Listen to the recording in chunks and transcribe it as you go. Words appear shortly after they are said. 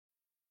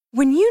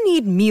When you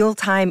need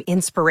mealtime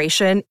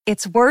inspiration,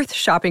 it's worth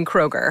shopping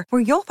Kroger,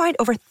 where you'll find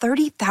over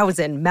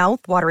 30,000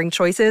 mouth-watering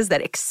choices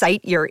that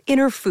excite your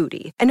inner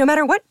foodie. And no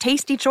matter what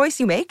tasty choice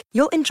you make,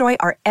 you'll enjoy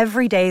our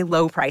everyday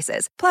low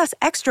prices, plus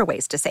extra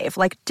ways to save,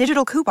 like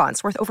digital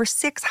coupons worth over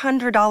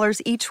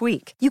 $600 each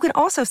week. You can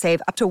also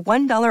save up to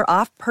 $1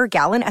 off per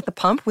gallon at the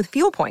pump with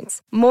fuel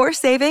points. More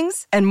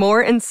savings and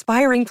more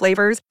inspiring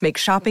flavors make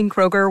shopping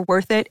Kroger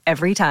worth it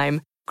every time.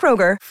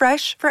 Kroger,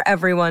 fresh for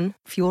everyone.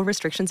 Fuel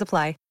restrictions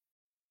apply.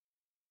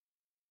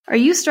 Are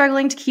you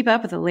struggling to keep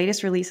up with the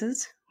latest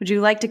releases? Would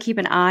you like to keep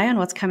an eye on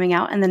what's coming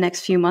out in the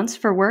next few months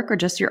for work or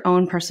just your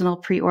own personal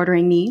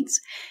pre-ordering needs?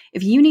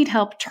 If you need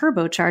help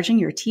turbocharging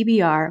your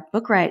TBR,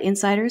 Book Riot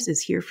Insiders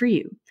is here for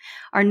you.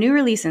 Our new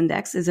release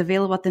index is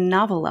available at the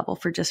novel level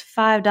for just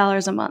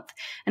 $5 a month,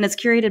 and it's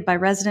curated by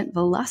resident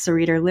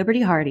Velocireader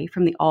Liberty Hardy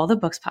from the All the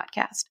Books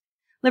podcast.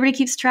 Liberty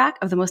keeps track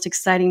of the most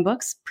exciting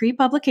books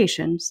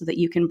pre-publication so that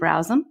you can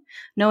browse them,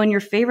 know when your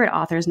favorite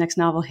author's next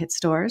novel hits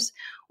stores,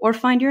 or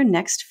find your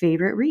next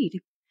favorite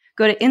read.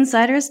 Go to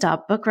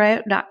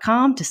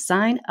insiders.bookriot.com to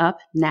sign up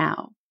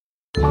now.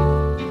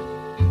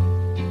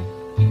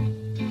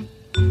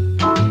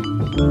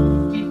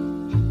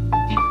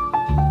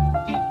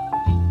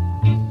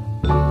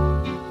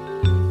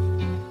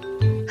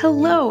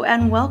 Hello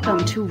and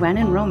welcome to When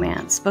in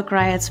Romance, Book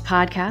Riot's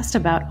podcast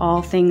about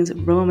all things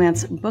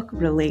romance book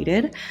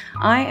related.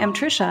 I am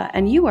Trisha,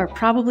 and you are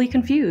probably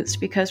confused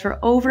because for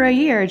over a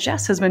year,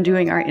 Jess has been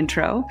doing our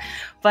intro.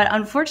 But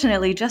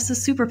unfortunately,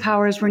 Jess's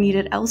superpowers were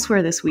needed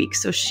elsewhere this week,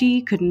 so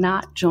she could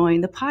not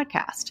join the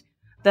podcast.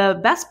 The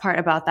best part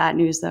about that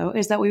news, though,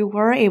 is that we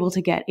were able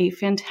to get a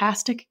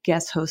fantastic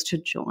guest host to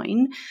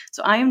join.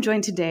 So I am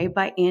joined today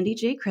by Andy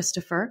J.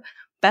 Christopher,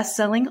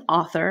 best-selling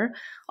author,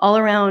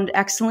 all-around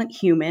excellent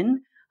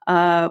human.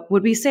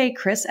 Would we say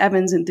Chris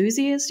Evans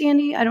enthusiast,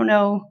 Andy? I don't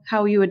know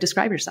how you would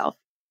describe yourself.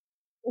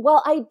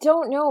 Well, I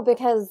don't know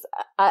because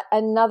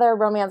another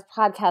romance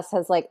podcast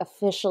has like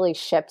officially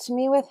shipped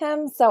me with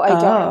him. So I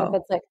don't know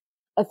if it's like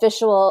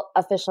official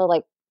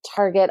like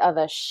target of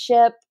a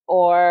ship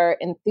or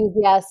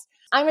enthusiast.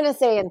 I'm going to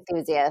say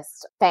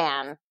enthusiast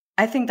fan.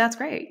 I think that's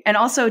great. And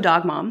also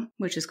dog mom,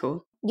 which is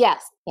cool.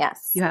 Yes.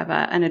 You have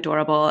an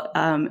adorable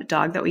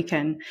dog that we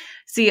can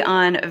see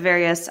on in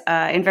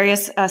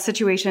various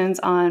situations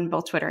on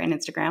both Twitter and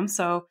Instagram.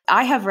 So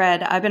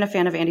I've been a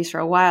fan of Andy's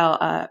for a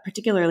while,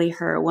 particularly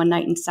her One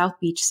Night in South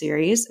Beach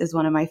series is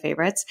one of my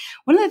favorites.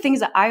 One of the things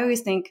that I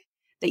always think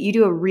that you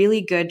do a really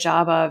good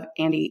job of,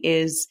 Andy,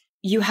 is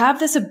you have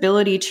this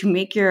ability to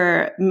make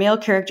your male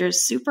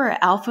characters super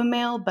alpha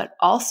male, but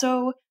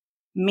also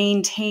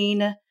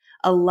maintain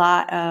a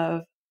lot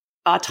of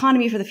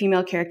autonomy for the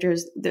female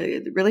characters.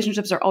 The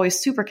relationships are always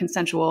super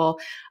consensual.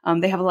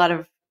 They have a lot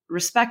of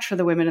respect for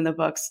the women in the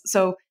books.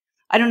 So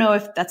I don't know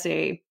if that's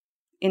a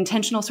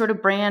intentional sort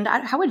of brand.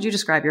 How would you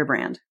describe your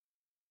brand?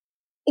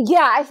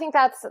 Yeah, I think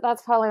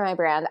that's probably my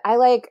brand. I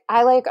like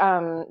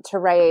to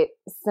write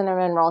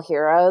cinnamon roll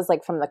heroes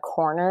like from the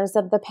corners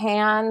of the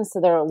pan, so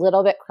they're a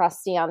little bit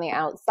crusty on the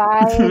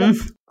outside,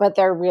 but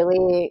they're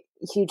really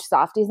huge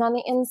softies on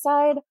the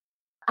inside.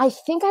 I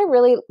think I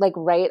really my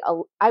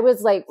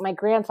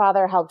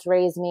grandfather helped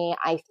raise me.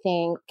 I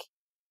think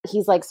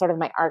he's like sort of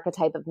my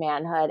archetype of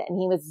manhood. And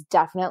he was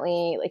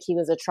definitely he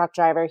was a truck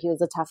driver. He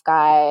was a tough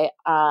guy.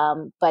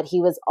 But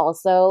he was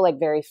also like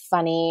very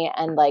funny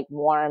and like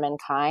warm and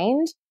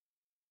kind.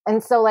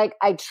 And so like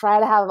I try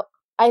to have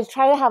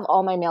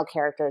all my male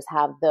characters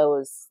have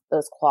those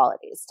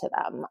qualities to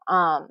them.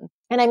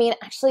 And I mean,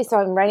 actually, so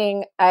I'm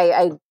writing,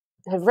 I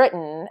have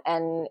written,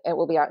 and it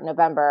will be out in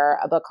November,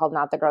 a book called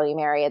Not the Girl You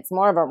Marry. It's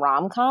more of a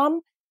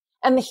rom-com.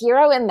 And the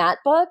hero in that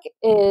book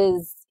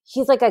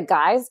he's like a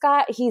guy's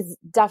guy. He's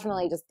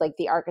definitely just like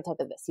the archetype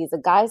of this. He's a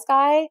guy's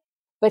guy,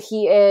 but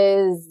he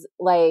is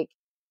like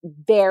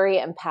very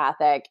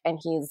empathic, and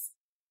he's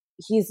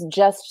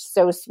just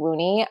so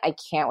swoony. I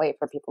can't wait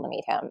for people to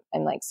meet him.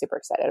 I'm like super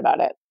excited about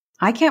it.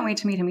 I can't wait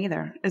to meet him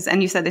either.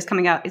 And you said this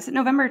coming out, is it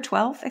November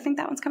 12th? I think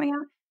that one's coming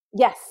out.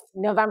 Yes,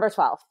 November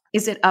 12th.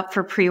 Is it up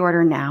for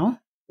pre-order now?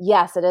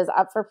 Yes, it is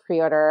up for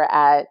pre-order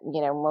at,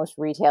 most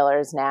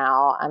retailers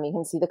now. You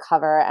can see the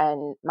cover,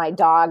 and my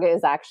dog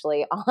is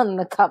actually on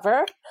the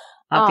cover.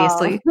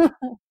 Obviously.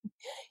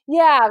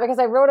 Yeah, because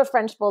I wrote a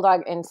French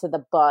bulldog into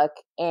the book,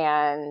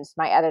 and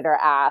my editor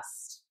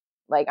asked,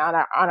 like on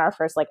our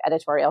first like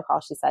editorial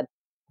call, she said,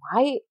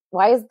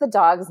 why is the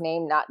dog's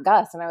name not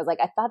Gus? And I was like,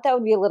 I thought that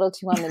would be a little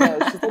too on the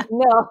nose. She's like,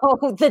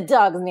 no, the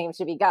dog's name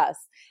should be Gus.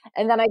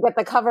 And then I get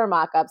the cover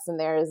mock-ups, and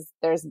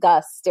there's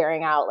Gus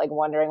staring out, like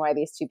wondering why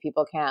these two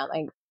people can't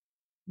like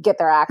get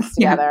their acts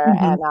together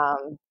and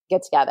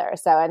get together.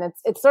 So, and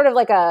it's sort of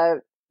like a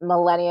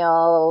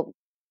millennial,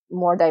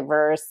 more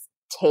diverse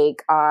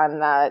take on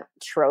the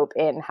trope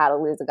in How to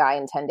Lose a Guy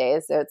in 10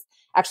 Days. So it's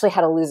actually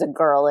How to Lose a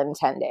Girl in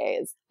 10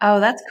 Days.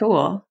 Oh, that's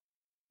cool.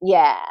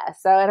 Yeah.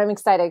 So, and I'm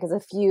excited because a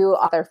few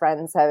author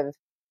friends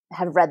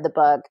have read the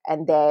book,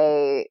 and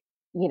they,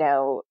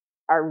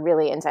 are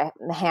really into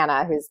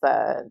Hannah, who's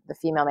the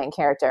female main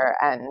character,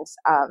 and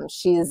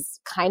she's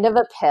kind of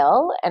a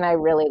pill, and I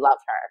really love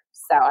her.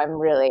 So I'm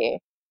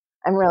really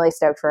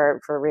stoked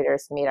for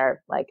readers to meet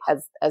her, like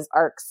as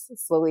arcs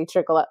slowly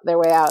trickle their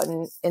way out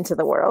and into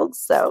the world.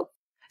 So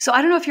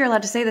I don't know if you're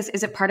allowed to say this.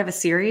 Is it part of a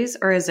series,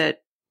 or is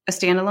it a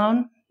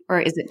standalone, or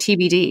is it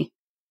TBD?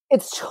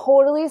 It's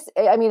totally,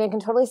 I mean, it can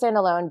totally stand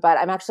alone, but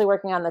I'm actually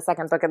working on the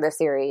second book of the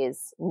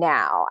series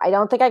now. I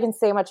don't think I can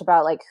say much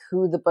about like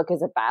who the book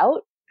is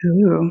about.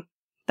 Ooh,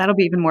 that'll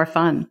be even more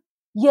fun.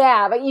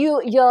 Yeah, but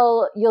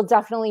you'll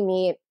definitely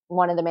meet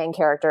one of the main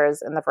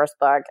characters in the first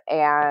book,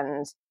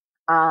 and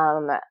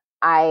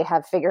I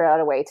have figured out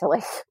a way to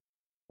like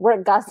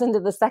work Gus into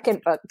the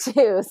second book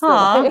too. So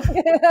like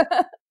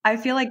I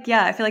feel like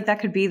that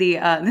could be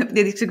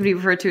this could be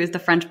referred to as the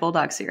French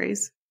Bulldog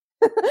series.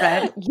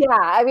 Right? Yeah,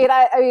 I mean,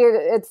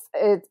 it's.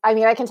 I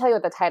mean, I can tell you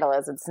what the title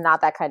is. It's Not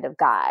That Kind of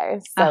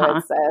Guy. So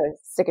it's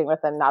sticking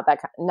with the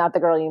not the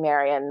girl you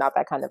marry and not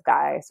that kind of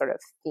guy sort of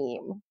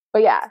theme.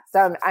 But yeah,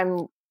 so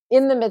I'm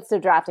in the midst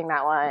of drafting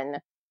that one.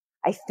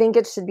 I think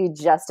it should be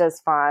just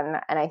as fun,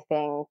 and I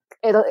think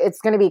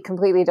it's going to be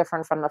completely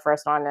different from the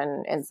first one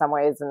in some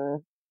ways,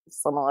 and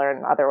similar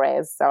in other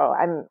ways. So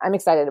I'm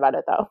excited about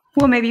it, though.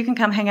 Well, maybe you can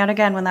come hang out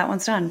again when that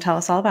one's done. Tell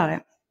us all about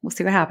it. We'll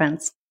see what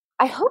happens.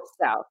 I hope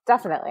so.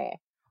 Definitely.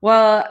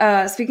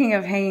 Well, speaking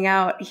of hanging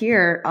out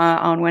here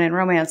on When in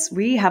Romance,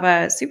 we have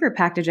a super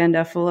packed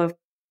agenda full of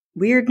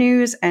weird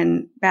news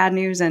and bad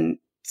news and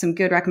some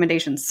good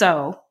recommendations.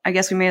 So I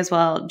guess we may as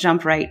well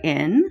jump right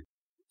in.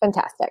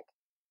 Fantastic.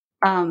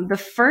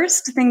 The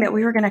first thing that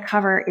we were going to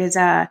cover is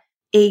a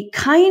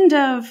kind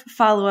of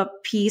follow-up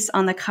piece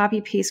on the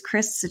copy-paste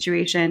Chris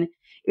situation.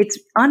 It's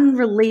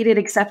unrelated,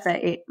 except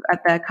that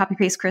the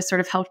copy-paste Chris sort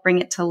of helped bring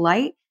it to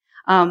light.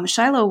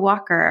 Shiloh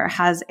Walker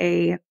has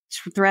a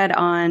thread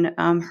on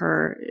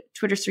her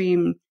Twitter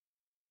stream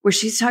where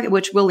she's talking,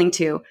 which we'll link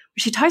to, where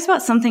she talks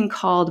about something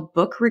called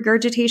book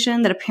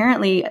regurgitation that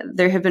apparently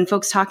there have been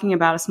folks talking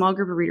about. A small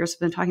group of readers have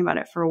been talking about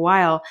it for a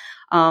while.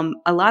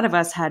 A lot of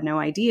us had no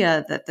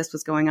idea that this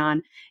was going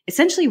on.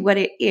 Essentially what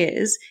it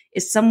is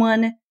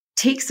someone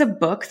takes a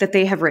book that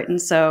they have written.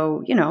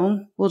 So,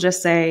 we'll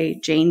just say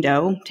Jane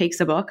Doe takes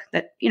a book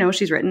that,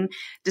 she's written,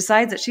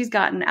 decides that she's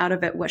gotten out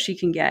of it what she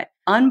can get,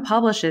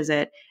 unpublishes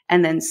it,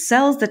 and then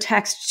sells the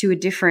text to a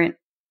different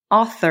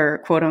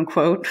author, quote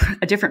unquote,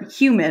 a different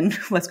human,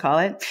 let's call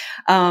it,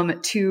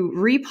 to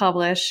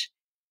republish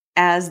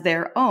as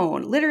their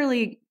own,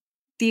 literally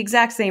the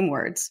exact same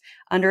words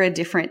under a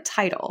different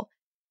title.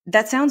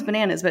 That sounds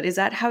bananas, but is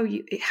that how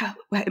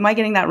am I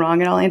getting that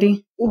wrong at all,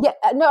 Andy? Yeah,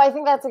 no, I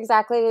think that's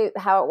exactly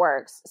how it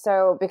works.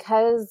 So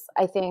because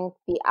I think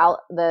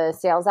the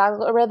sales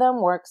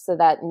algorithm works so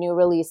that new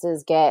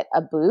releases get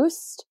a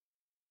boost,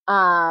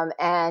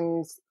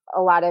 and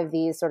a lot of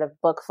these sort of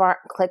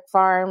click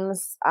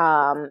farms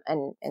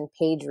and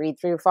page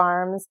read-through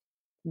farms,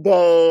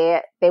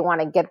 they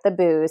want to get the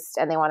boost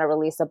and they want to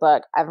release a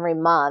book every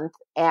month,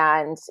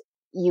 and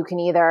you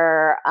can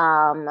either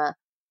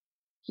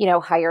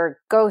hire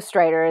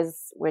ghostwriters,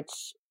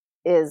 which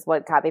is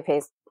what copy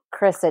paste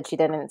Chris said she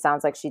did, and it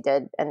sounds like she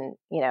did, and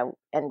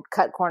and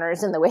cut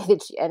corners in the way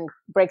that and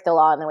break the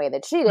law in the way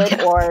that she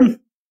did. Or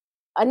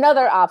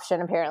another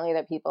option apparently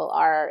that people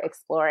are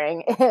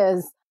exploring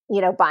is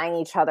buying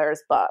each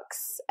other's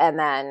books and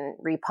then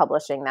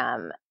republishing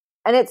them.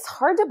 And it's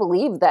hard to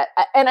believe that,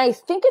 and I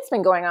think it's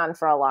been going on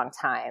for a long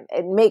time.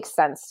 It makes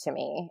sense to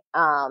me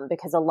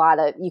because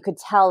you could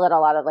tell that a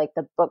lot of like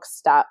the book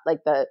stuff, like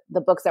the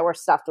books that were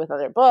stuffed with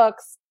other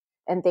books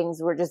and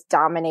things were just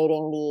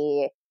dominating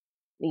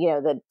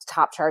the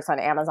top charts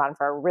on Amazon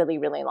for a really,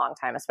 really long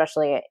time,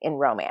 especially in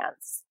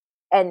romance.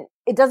 And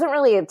it doesn't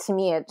really, to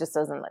me, it just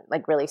doesn't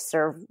like really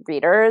serve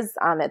readers.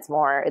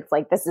 It's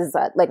like this is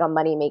like a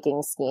money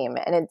making scheme,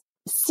 and it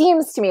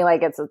seems to me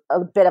like it's a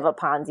bit of a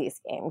Ponzi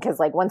scheme because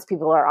like once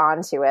people are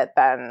onto it,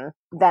 then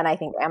I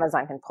think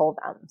Amazon can pull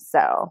them.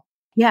 So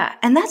yeah,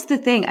 and that's the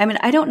thing. I mean,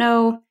 I don't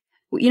know.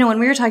 When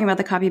we were talking about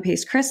the copy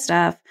paste Chris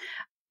stuff,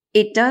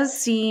 it does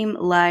seem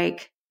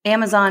like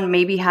Amazon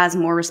maybe has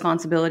more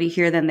responsibility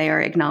here than they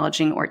are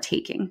acknowledging or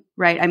taking.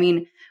 Right? I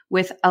mean,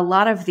 with a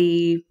lot of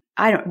the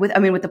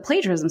with the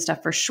plagiarism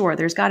stuff, for sure,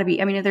 there's got to be,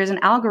 there's an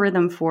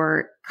algorithm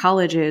for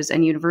colleges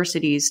and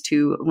universities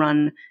to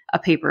run a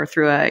paper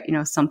through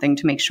something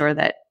to make sure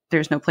that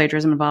there's no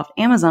plagiarism involved.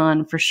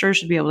 Amazon for sure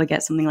should be able to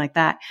get something like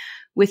that.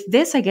 With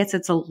this, I guess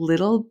it's a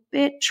little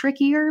bit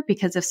trickier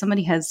because if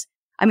somebody has,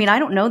 I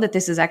don't know that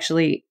this is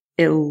actually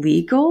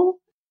illegal.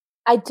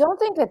 I don't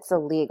think it's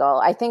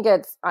illegal. I think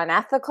it's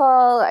unethical.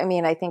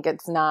 I think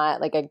it's not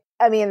like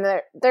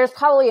there's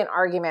probably an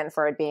argument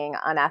for it being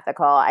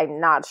unethical. I'm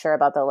not sure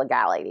about the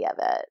legality of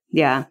it.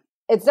 Yeah.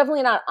 It's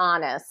definitely not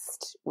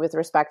honest with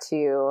respect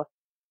to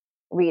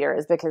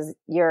readers because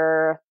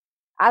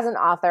as an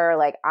author,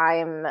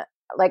 I'm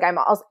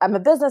a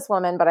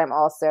businesswoman, but I'm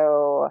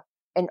also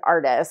an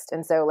artist.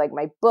 And so like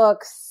my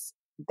books,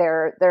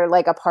 they're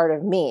like a part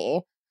of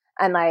me.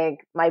 And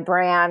like my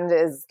brand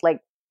is like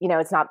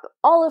it's not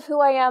all of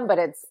who I am, but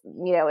it's,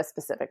 a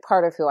specific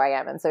part of who I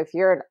am. And so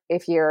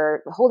if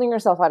you're holding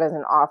yourself out as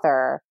an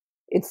author,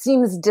 it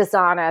seems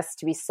dishonest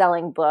to be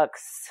selling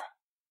books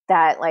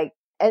that like,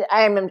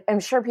 and I'm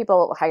sure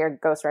people hire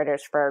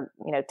ghostwriters for,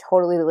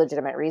 totally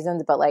legitimate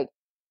reasons, but like,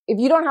 if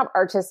you don't have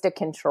artistic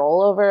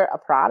control over a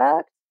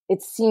product,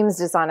 it seems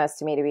dishonest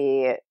to me to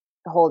be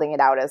holding it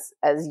out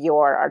as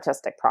your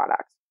artistic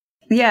product.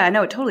 Yeah,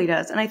 no, it totally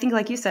does. And I think,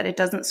 like you said, it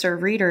doesn't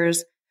serve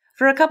readers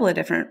for a couple of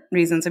different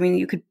reasons. I mean,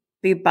 you could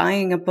be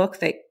buying a book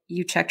that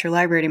you checked your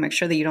library to make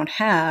sure that you don't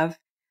have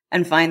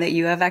and find that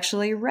you have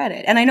actually read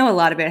it. And I know a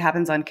lot of it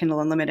happens on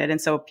Kindle Unlimited,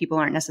 and so people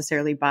aren't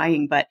necessarily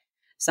buying, but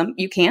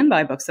you can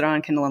buy books that are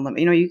on Kindle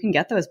Unlimited. You can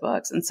get those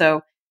books. And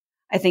so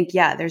I think,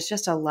 yeah, there's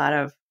just a lot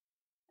of,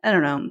 I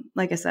don't know,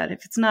 like I said,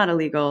 if it's not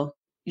illegal,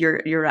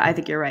 I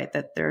think you're right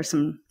that there are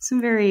some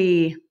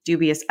very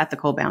dubious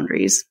ethical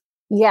boundaries.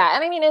 Yeah.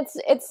 And I mean,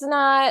 it's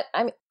not,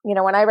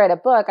 when I write a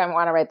book, I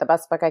want to write the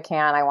best book I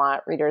can. I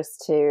want readers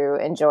to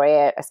enjoy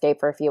it, escape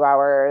for a few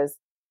hours,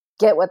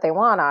 get what they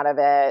want out of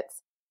it,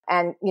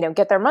 and,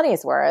 get their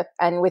money's worth.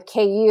 And with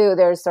KU,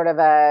 there's sort of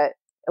a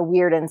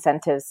weird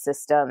incentive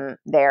system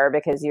there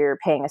because you're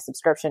paying a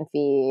subscription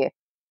fee,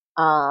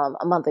 a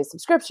monthly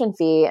subscription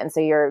fee. And so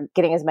you're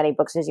getting as many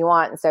books as you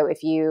want. And so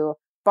if you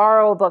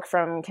borrow a book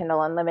from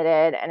Kindle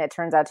Unlimited and it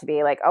turns out to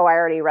be like, oh, I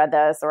already read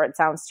this, or it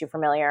sounds too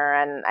familiar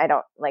and I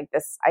don't like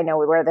this, I know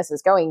where this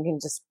is going, you can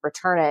just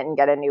return it and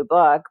get a new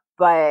book.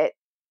 But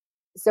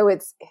so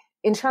it's,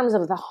 in terms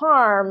of the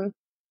harm,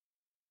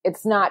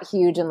 it's not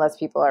huge unless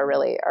people are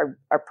really are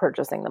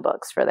purchasing the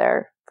books for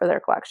their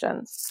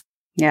collections.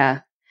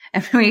 Yeah.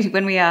 And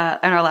when we in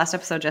our last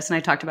episode, Jess and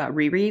I talked about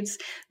rereads,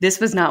 this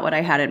was not what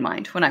I had in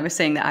mind when I was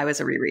saying that I was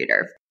a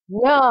rereader.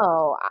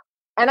 No.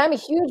 And I'm a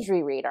huge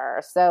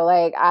rereader. So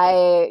like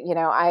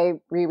I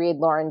reread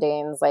Lauren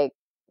Dane's like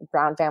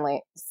Brown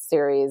Family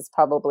series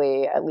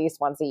probably at least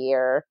once a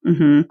year.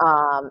 Mm-hmm.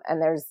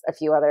 And there's a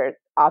few other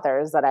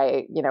authors that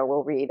I,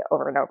 will read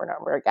over and over and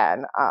over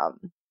again.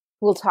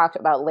 We'll talk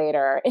about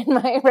later in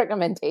my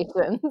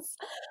recommendations.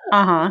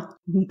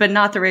 But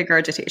not the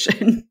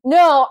regurgitation.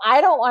 No, I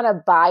don't want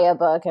to buy a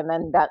book and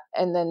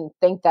then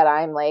think that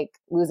I'm like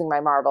losing my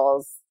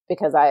marbles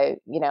because I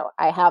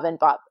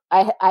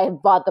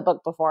have bought the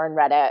book before and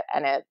read it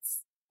and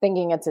it's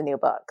thinking it's a new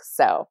book.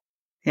 So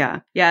yeah.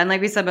 And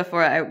like we said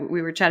before,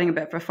 we were chatting a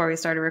bit before we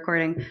started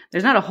recording.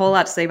 There's not a whole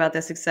lot to say about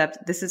this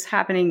except this is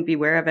happening.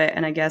 Beware of it.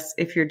 And I guess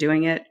if you're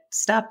doing it,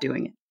 stop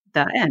doing it.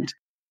 The end.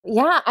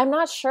 Yeah, I'm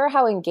not sure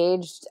how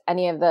engaged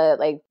any of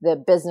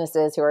the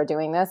businesses who are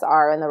doing this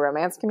are in the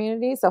romance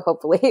community. So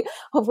hopefully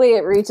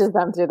it reaches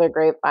them through the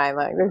grapevine.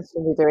 Like they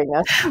should be doing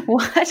this.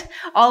 What?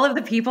 All of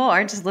the people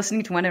aren't just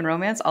listening to When in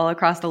Romance all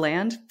across the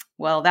land?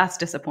 Well, that's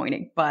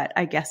disappointing, but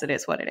I guess it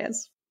is what it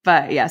is.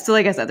 But yeah, so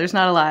like I said, there's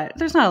not a lot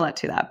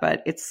to that,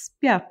 but it's,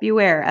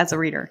 beware as a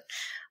reader.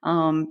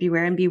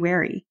 Beware and be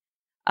wary.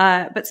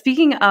 But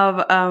speaking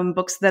of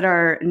books that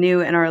are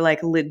new and are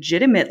like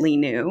legitimately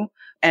new,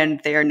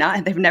 and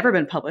they've never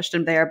been published,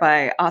 and they are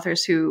by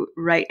authors who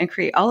write and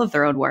create all of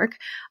their own work,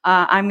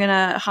 I'm going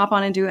to hop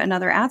on and do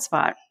another ad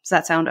spot. Does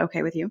that sound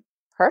okay with you?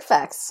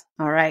 Perfect.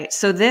 All right.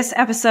 So this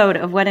episode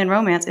of When in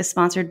Romance is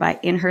sponsored by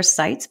In Her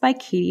Sights by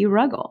Katie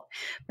Ruggles.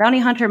 Bounty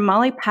hunter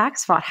Molly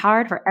Pax fought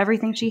hard for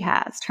everything she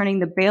has, turning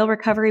the bail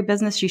recovery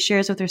business she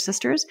shares with her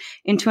sisters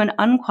into an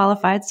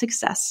unqualified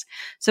success.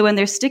 So when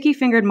their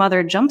sticky-fingered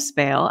mother jumps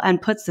bail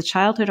and puts the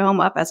childhood home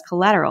up as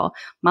collateral,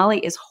 Molly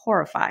is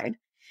horrified.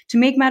 To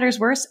make matters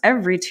worse,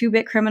 every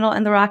two-bit criminal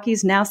in the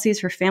Rockies now sees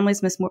her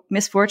family's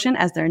misfortune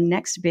as their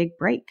next big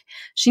break.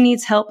 She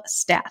needs help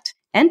stat.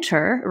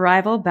 Enter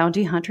rival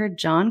bounty hunter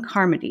John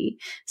Carmody,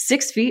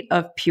 6 feet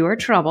of pure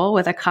trouble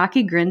with a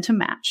cocky grin to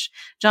match.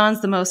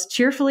 John's the most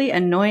cheerfully,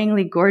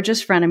 annoyingly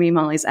gorgeous frenemy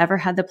Molly's ever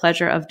had the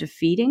pleasure of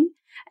defeating,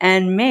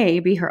 and may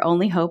be her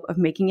only hope of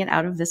making it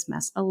out of this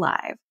mess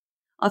alive.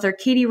 Author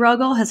Katie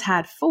Ruggles has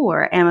had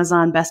 4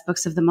 Amazon Best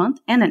Books of the Month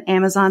and an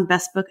Amazon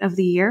Best Book of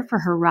the Year for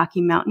her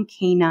Rocky Mountain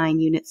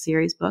K9 Unit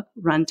Series book,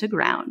 Run to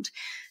Ground.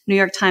 New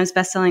York Times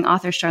bestselling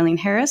author Charlene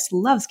Harris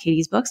loves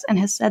Katie's books and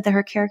has said that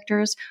her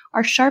characters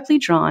are sharply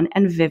drawn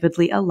and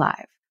vividly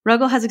alive.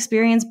 Ruggles has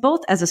experience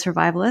both as a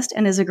survivalist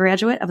and as a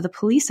graduate of the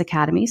police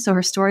academy, so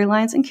her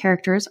storylines and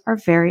characters are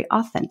very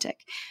authentic.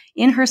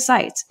 In Her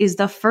Sights is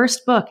the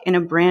first book in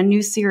a brand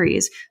new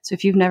series. So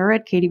if you've never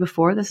read Katie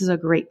before, this is a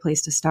great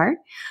place to start.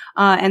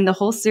 And the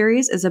whole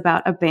series is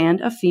about a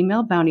band of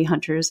female bounty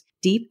hunters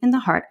deep in the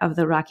heart of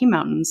the Rocky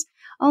Mountains,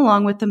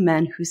 along with the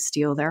men who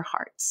steal their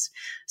hearts.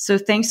 So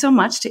thanks so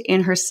much to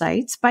In Her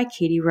Sights by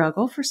Katie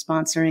Ruggles for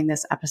sponsoring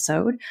this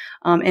episode.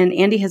 And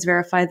Andy has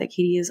verified that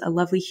Katie is a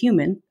lovely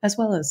human as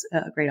well as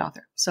a great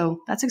author. So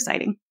that's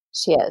exciting.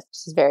 She is.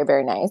 She's very,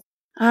 very nice.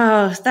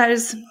 Oh, that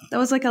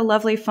was like a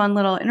lovely, fun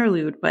little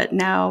interlude. But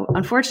now,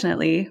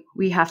 unfortunately,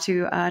 we have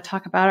to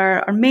talk about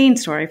our main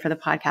story for the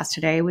podcast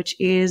today, which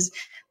is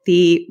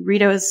the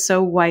Rita is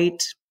So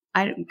White.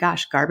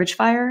 Garbage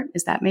fire.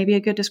 Is that maybe a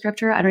good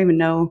descriptor? I don't even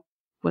know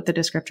what the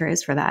descriptor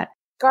is for that.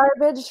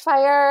 garbage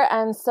fire.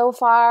 And so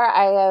far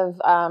I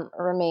have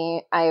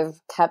I've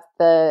kept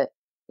the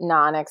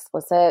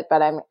non-explicit,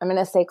 but I'm going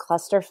to say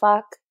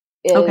clusterfuck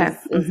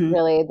is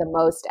really the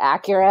most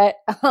accurate.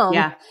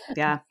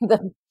 Yeah.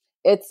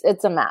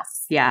 It's a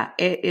mess. Yeah,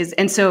 it is.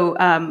 And so,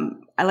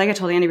 like I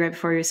told Andy right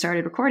before we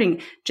started recording,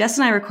 Jess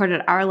and I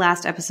recorded our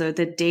last episode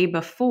the day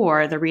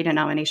before the Rita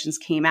nominations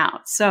came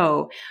out.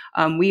 So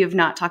we have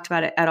not talked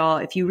about it at all.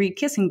 If you read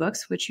Kissing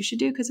Books, which you should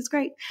do because it's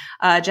great,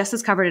 Jess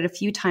has covered it a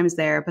few times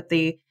there. But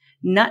the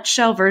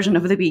nutshell version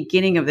of the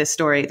beginning of this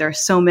story, there are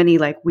so many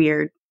like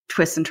weird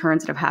twists and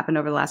turns that have happened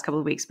over the last couple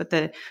of weeks. But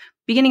the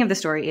beginning of the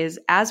story is,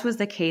 as was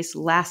the case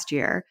last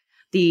year,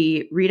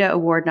 the Rita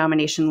Award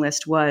nomination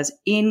list was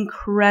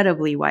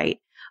incredibly white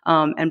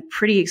and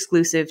pretty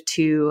exclusive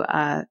to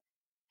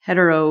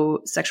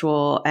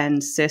heterosexual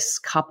and cis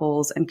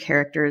couples and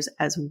characters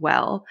as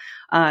well.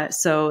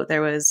 So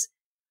there was,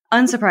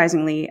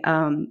 unsurprisingly,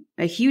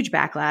 a huge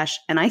backlash.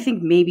 And I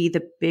think maybe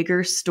the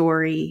bigger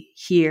story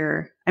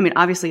here, I mean,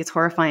 obviously it's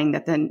horrifying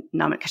that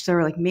because there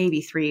were like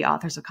maybe 3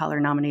 authors of color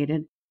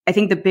nominated. I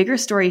think the bigger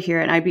story here,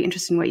 and I'd be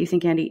interested in what you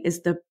think, Andy,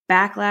 is the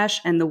backlash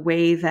and the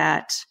way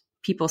that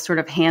people sort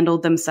of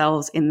handled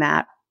themselves in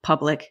that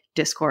public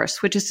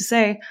discourse, which is to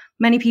say,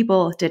 many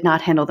people did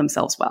not handle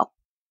themselves well.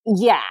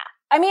 Yeah.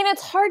 I mean,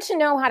 it's hard to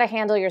know how to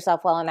handle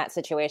yourself well in that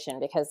situation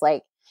because,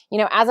 like, you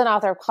know, as an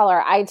author of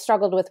color, I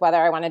struggled with whether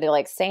I wanted to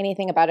like say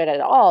anything about it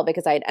at all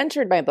because I had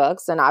entered my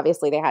books and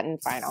obviously they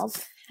hadn't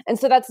finaled. And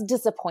so that's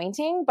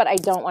disappointing, but I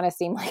don't want to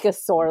seem like a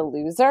sore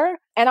loser.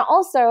 And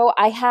also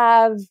I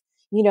have,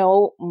 you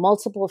know,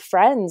 multiple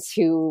friends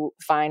who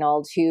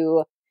finaled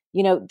who,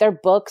 you know, their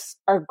books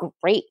are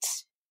great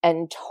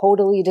and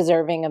totally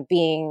deserving of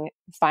being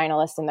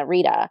finalists in the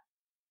Rita.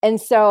 And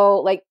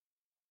so, like,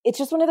 it's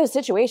just one of those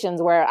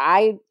situations where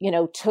I, you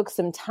know, took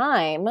some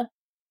time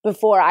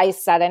before I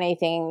said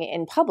anything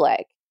in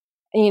public.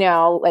 You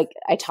know, like,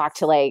 I talked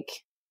to, like,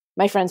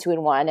 my friends who had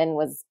won and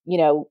was, you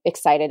know,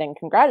 excited and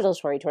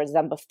congratulatory towards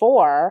them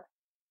before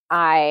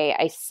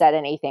I said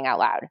anything out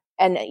loud.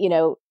 And, you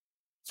know,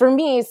 for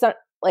me, so,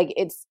 like,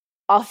 it's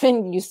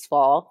often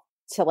useful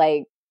to,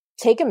 like,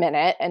 take a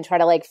minute and try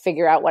to like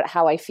figure out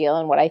how I feel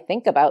and what I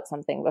think about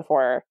something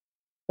before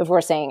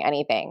saying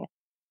anything.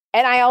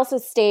 And I also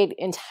stayed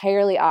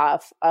entirely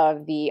off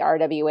of the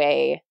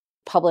RWA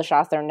Published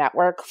Author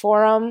Network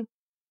forum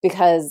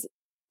because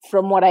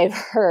from what I've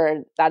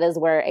heard, that is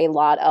where a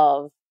lot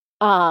of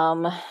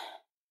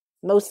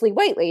mostly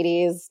white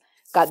ladies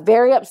got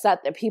very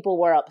upset that people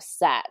were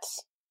upset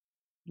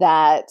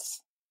that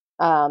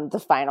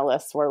the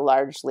finalists were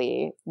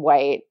largely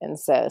white and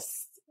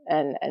cis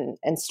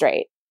and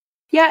straight.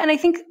 Yeah, and I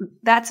think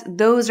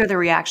those are the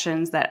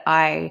reactions that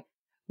I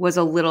was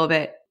a little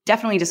bit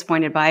definitely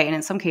disappointed by, and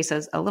in some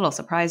cases a little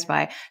surprised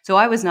by. So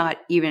I was not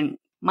even,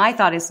 my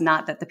thought is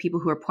not that the people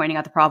who are pointing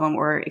out the problem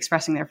or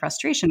expressing their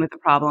frustration with the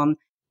problem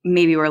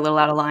maybe were a little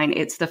out of line.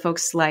 It's the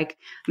folks like,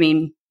 I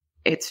mean,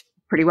 it's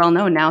pretty well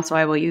known now, so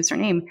I will use her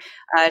name,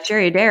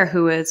 Jerry Adair,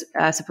 who is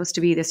supposed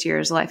to be this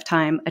year's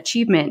Lifetime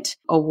Achievement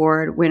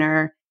Award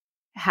winner,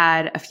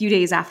 had a few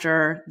days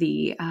after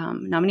the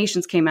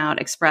nominations came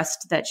out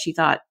expressed that she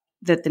thought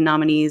that the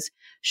nominees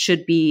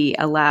should be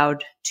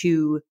allowed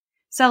to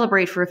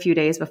celebrate for a few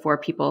days before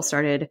people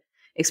started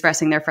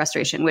expressing their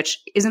frustration, which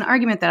is an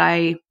argument that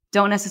I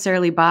don't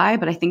necessarily buy.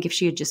 But I think if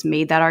she had just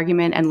made that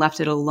argument and left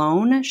it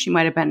alone, she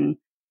might have been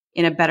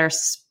in a better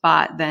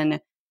spot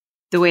than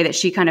the way that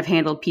she kind of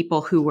handled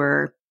people who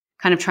were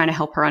kind of trying to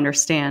help her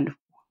understand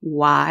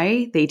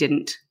why they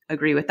didn't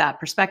agree with that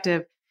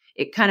perspective.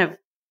 It kind of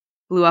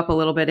blew up a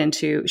little bit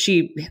into,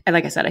 she,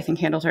 like I said, I think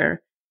handled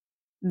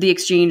the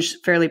exchange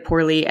fairly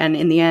poorly, and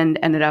in the end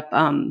ended up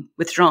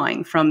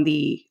withdrawing from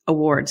the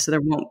award. So there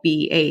won't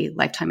be a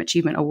Lifetime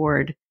Achievement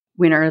Award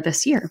winner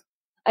this year.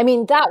 I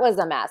mean, that was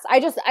a mess.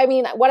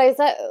 What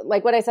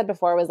I said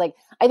before was like,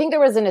 I think there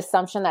was an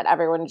assumption that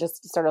everyone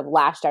just sort of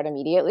lashed out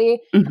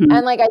immediately. Mm-hmm.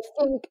 And like, I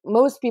think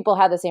most people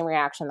had the same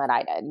reaction that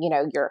I did. You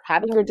know, you're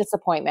having your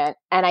disappointment.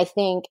 And I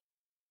think,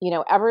 you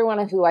know,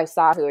 everyone who I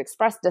saw who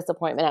expressed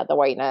disappointment at the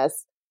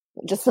whiteness,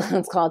 just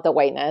let's call it the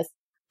whiteness.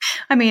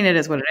 I mean, it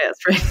is what it is,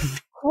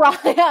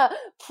 right?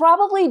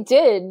 Probably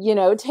did, you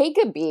know, take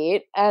a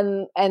beat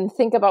and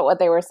think about what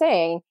they were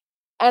saying.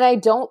 And I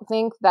don't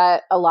think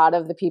that a lot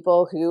of the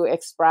people who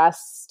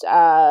expressed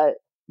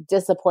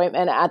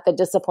disappointment at the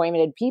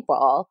disappointed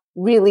people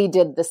really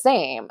did the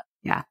same.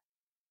 Yeah.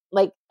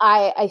 Like,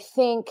 I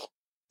think,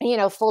 you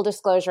know, full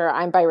disclosure,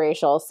 I'm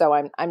biracial, so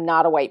I'm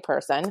not a white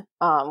person,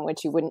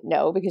 which you wouldn't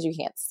know because you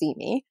can't see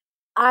me.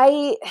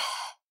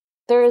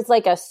 There's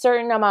like a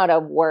certain amount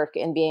of work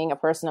in being a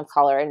person of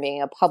color and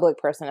being a public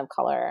person of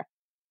color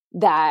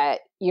that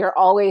you're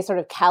always sort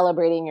of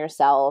calibrating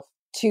yourself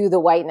to the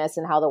whiteness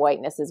and how the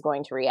whiteness is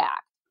going to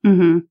react.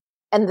 Mm-hmm.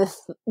 And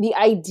the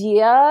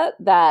idea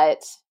that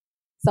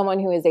someone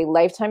who is a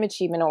Lifetime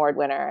Achievement Award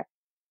winner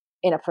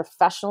in a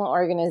professional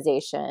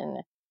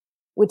organization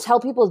would tell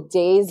people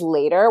days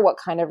later what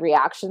kind of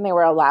reaction they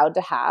were allowed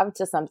to have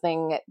to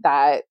something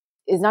that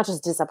is not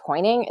just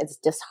disappointing, it's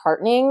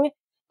disheartening.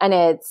 And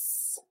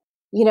it's,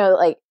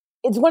 like,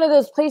 it's one of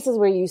those places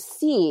where you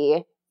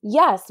see,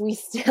 yes, we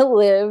still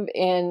live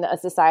in a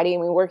society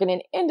and we work in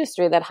an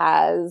industry that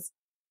has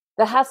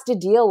to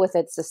deal with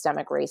its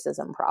systemic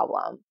racism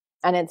problem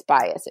and its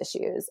bias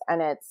issues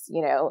and its,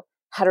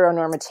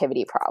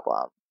 heteronormativity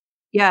problem.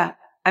 Yeah.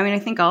 I mean, I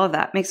think all of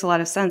that makes a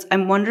lot of sense.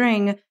 I'm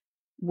wondering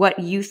what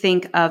you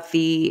think of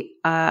the,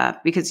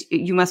 because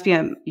you must be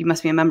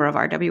a member of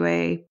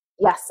RWA.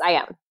 Yes, I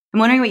am. I'm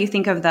wondering what you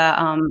think of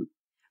the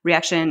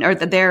reaction or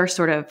their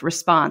sort of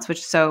response,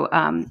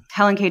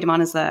 Helen K.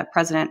 DeMond is the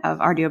president of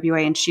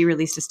RWA, and she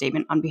released a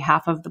statement on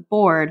behalf of the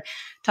board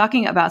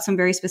talking about some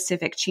very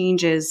specific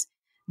changes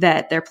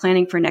that they're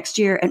planning for next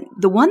year. And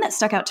the one that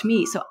stuck out to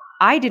me, so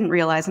I didn't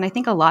realize, and I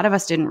think a lot of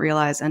us didn't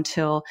realize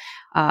until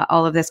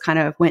all of this kind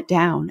of went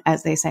down,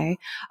 as they say,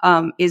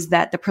 is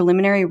that the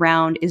preliminary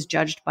round is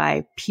judged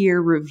by peer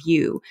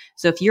review.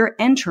 So if you're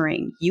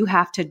entering, you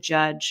have to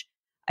judge,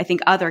 I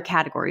think, other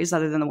categories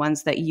other than the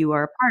ones that you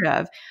are a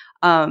part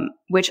of,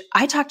 which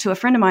I talked to a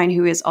friend of mine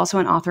who is also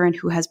an author and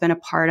who has been a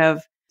part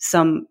of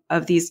some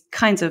of these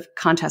kinds of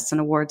contests and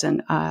awards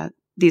and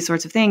these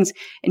sorts of things.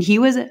 And he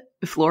was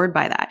floored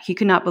by that. He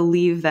could not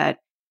believe that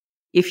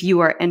if you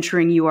are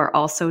entering, you are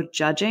also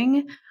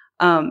judging.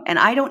 And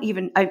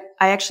I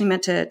actually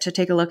meant to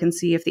take a look and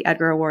see if the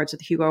Edgar Awards or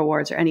the Hugo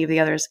Awards or any of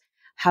the others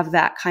have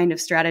that kind of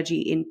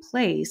strategy in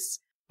place.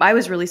 I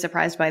was really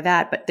surprised by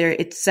that, but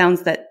it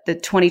sounds that the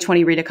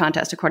 2020 Rita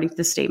contest, according to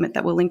the statement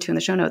that we'll link to in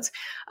the show notes,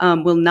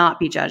 will not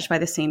be judged by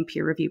the same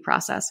peer review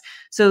process.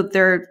 So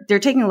they're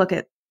taking a look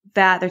at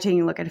that. They're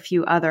taking a look at a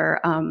few other,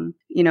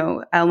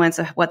 elements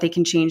of what they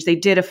can change. They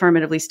did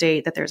affirmatively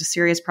state that there's a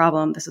serious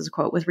problem. This is a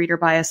quote, with reader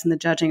bias in the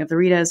judging of the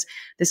Ritas.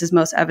 This is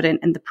most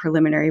evident in the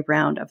preliminary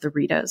round of the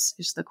Ritas,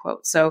 is the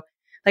quote. So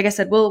like I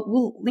said,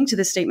 we'll link to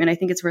this statement. I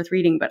think it's worth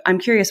reading, but I'm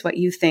curious what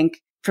you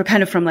think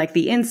from like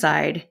the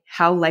inside,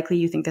 how likely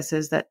you think this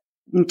is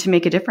to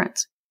make a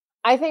difference.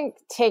 I think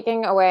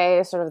taking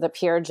away sort of the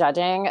peer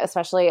judging,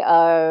 especially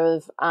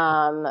of,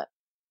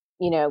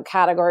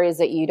 categories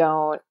that you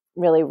don't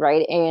really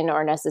write in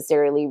or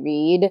necessarily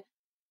read,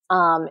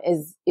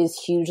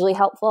 is hugely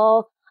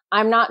helpful.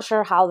 I'm not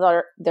sure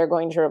how they're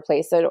going to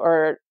replace it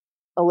or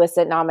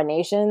elicit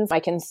nominations.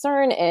 My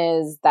concern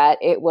is that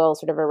it will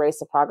sort of erase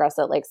the progress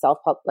that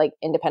like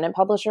independent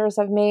publishers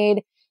have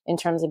made in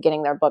terms of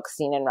getting their books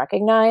seen and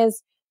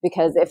recognized.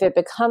 Because if it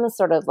becomes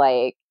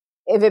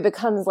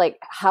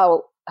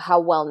how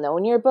well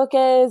known your book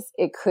is,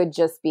 it could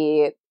just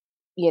be,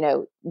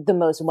 the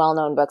most well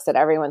known books that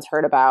everyone's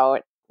heard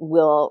about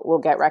will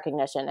get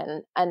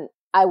recognition. And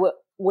I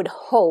would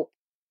hope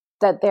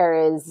that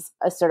there is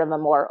a sort of a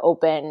more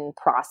open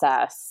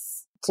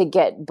process to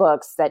get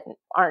books that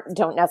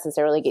don't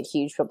necessarily get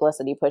huge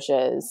publicity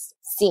pushes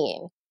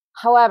seen.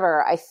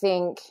 However, I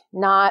think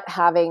not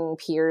having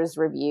peers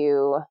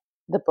review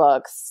the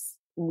books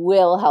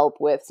will help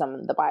with some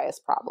of the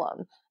bias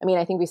problem. I mean,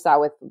 I think we saw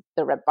with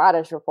the Rip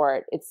Bodish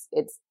report, it's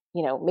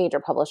major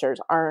publishers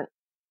aren't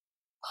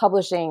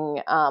publishing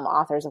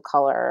authors of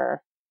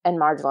color and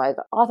marginalized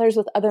authors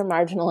with other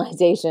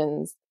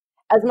marginalizations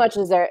as much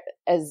as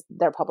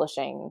they're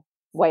publishing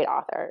white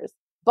authors.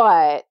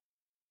 But,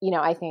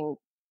 I think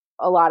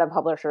a lot of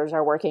publishers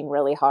are working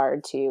really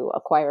hard to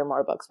acquire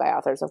more books by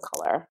authors of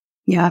color.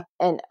 Yeah.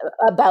 And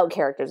about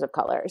characters of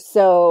color.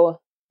 So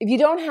if you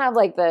don't have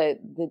like the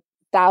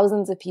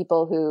thousands of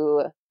people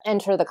who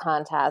enter the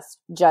contest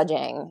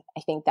judging,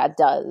 I think that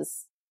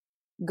does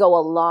go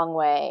a long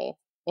way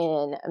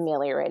in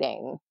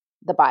ameliorating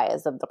the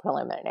bias of the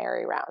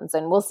preliminary rounds.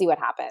 And we'll see what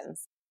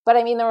happens. But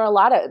I mean, there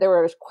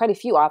were quite a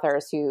few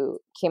authors who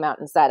came out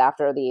and said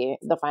after the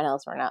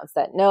finalists were announced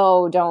that,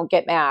 no, don't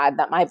get mad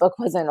that my book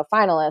wasn't a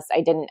finalist.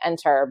 I didn't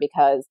enter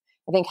because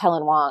I think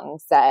Helen Wong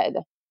said,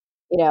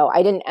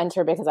 I didn't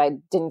enter because I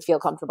didn't feel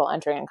comfortable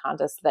entering in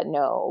contests that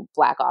no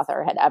Black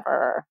author had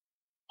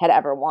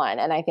ever won.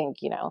 And I think,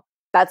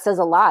 that says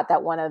a lot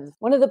that one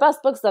of the best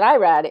books that I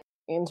read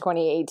in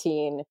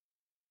 2018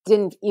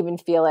 didn't even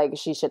feel like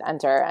she should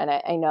enter. And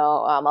I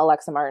know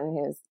Alexa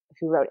Martin,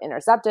 who wrote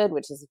Intercepted,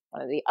 which is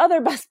one of the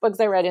other best books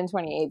I read in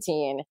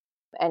 2018.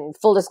 And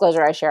full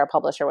disclosure, I share a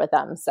publisher with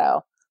them.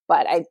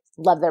 But I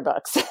love their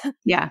books.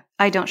 Yeah,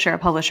 I don't share a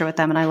publisher with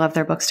them, and I love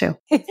their books too.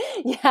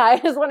 Yeah, I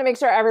just want to make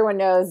sure everyone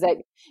knows that,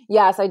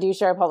 yes, I do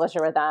share a publisher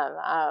with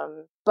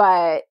them.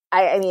 But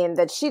I mean,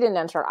 that she didn't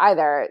enter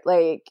either.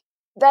 Like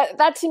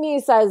that to me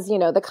says,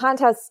 the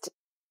contest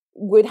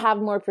would have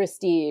more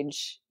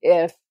prestige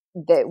if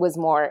it was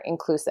more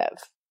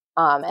inclusive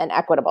and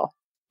equitable.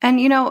 And,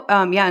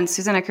 and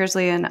Susanna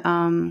Kersley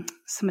and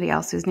somebody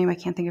else whose name I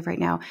can't think of right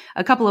now,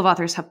 a couple of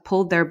authors have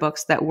pulled their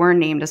books that were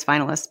named as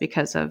finalists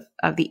because of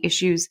the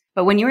issues.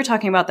 But when you were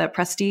talking about the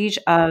prestige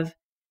of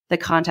the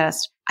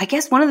contest, I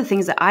guess one of the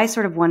things that I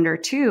sort of wonder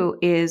too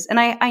is, and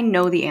I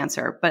know the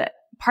answer, but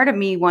part of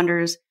me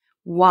wonders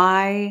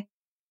why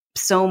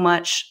so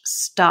much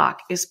stock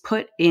is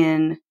put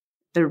in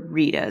the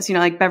Ritas.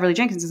 Like Beverly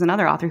Jenkins is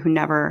another author who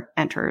never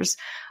enters.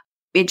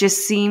 It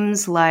just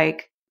seems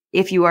like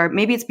if you are,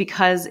 maybe it's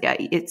because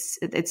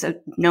it's a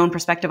known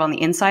perspective on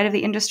the inside of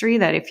the industry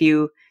that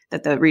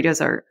that the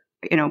Ritas are,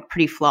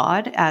 pretty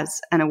flawed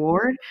as an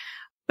award.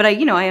 But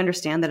I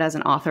understand that as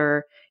an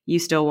author, you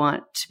still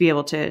want to be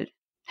able to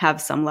have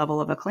some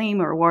level of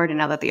acclaim or award. And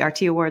now that the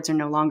RT awards are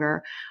no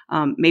longer,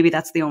 maybe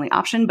that's the only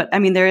option. But I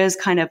mean, there is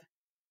kind of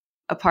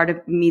a part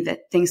of me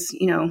that thinks,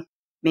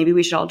 maybe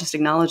we should all just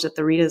acknowledge that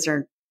the Ritas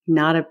are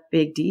not a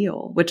big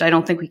deal, which I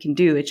don't think we can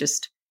do. It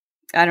just,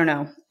 I don't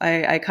know.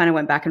 I kind of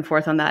went back and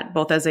forth on that,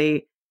 both as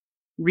a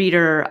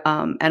reader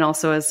and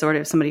also as sort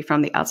of somebody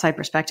from the outside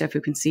perspective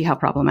who can see how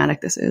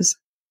problematic this is.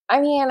 I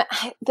mean,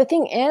 the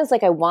thing is,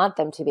 I want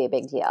them to be a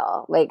big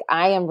deal.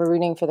 I am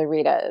rooting for the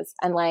Ritas.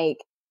 And like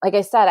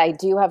I said, I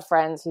do have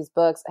friends whose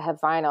books have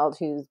finaled,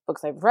 whose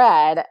books I've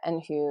read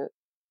and who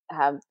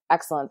have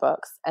excellent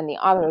books. And the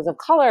authors of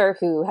color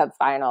who have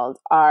finaled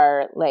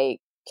are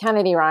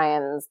Kennedy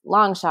Ryan's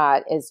Long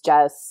Shot is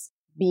just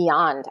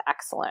beyond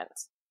excellent.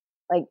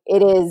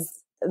 It is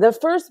the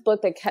first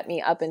book that kept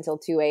me up until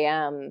 2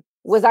 a.m.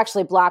 was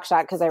actually Block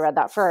Shot because I read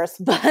that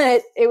first,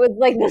 but it was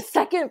the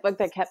second book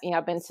that kept me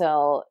up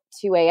until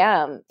 2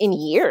 a.m. in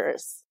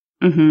years.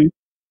 Mm-hmm.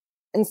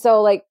 And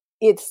so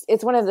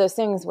it's one of those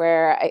things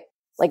where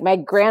my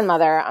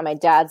grandmother on my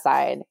dad's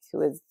side, who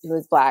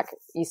was Black,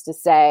 used to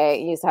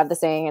have the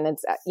saying, and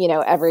it's,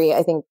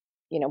 I think,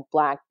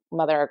 Black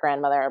mother or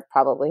grandmother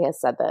probably has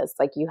said this,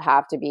 you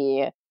have to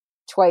be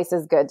twice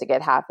as good to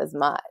get half as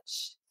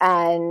much.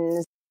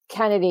 And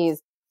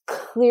Kennedy's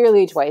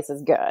clearly twice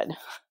as good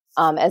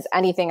as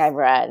anything I've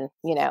read,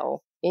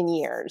 in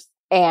years.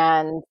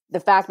 And the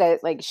fact that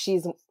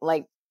she's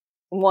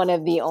one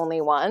of the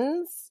only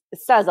ones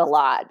says a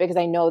lot, because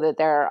I know that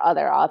there are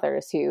other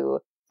authors who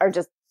are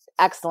just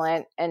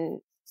excellent,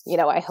 and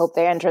I hope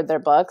they entered their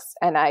books,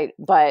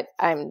 but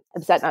I'm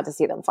upset not to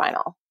see them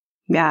final.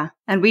 Yeah.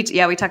 And we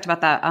talked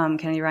about that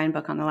Kennedy Ryan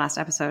book on the last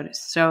episode.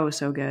 So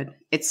good.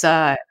 It's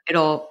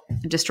it'll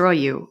destroy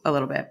you a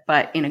little bit,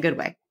 but in a good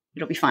way.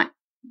 It'll be fine.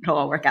 It'll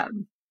all work out.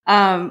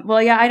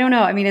 Well, yeah, I don't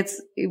know. I mean,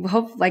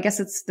 I guess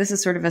this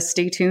is sort of a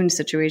stay tuned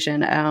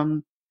situation.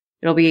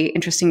 It'll be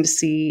interesting to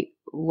see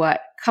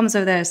what comes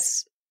of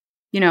this.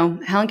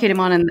 Helen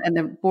Kaytamon and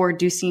the board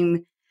do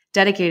seem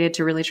dedicated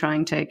to really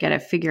trying to get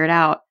it figured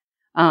out.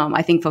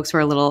 I think folks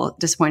were a little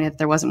disappointed that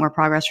there wasn't more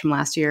progress from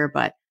last year,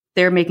 but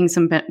they're making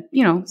some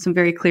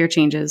very clear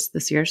changes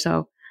this year. So,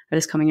 or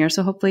this coming year.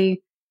 So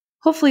hopefully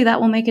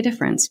that will make a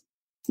difference.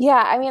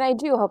 Yeah. I mean, I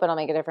do hope it'll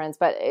make a difference,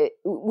 but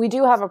we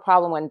do have a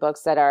problem when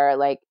books that are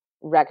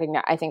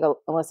recognized. I think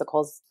Alyssa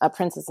Cole's A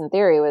Princess in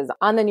Theory was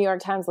on the New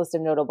York Times list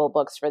of notable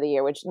books for the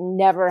year, which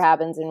never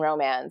happens in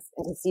romance.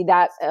 And to see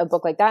that a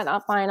book like that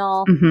not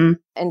final, mm-hmm.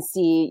 and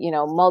see,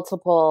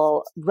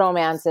 multiple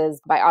romances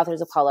by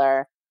authors of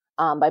color,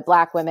 by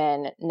Black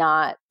women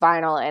not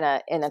final in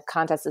a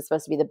contest that's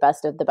supposed to be the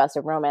best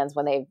of romance,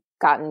 when they've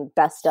gotten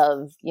best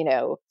of,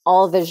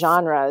 all the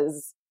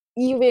genres,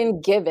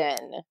 even given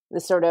the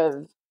sort of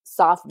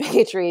soft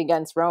bigotry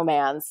against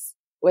romance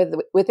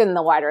within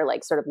the wider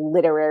sort of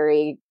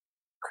literary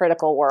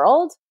critical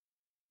world,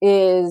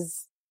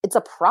 it's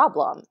a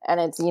problem, and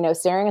it's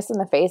staring us in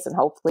the face, and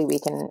hopefully we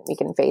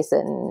can face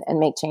it and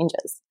make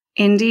changes.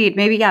 Indeed.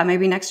 Maybe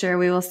next year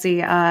we will see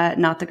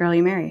Not the Girl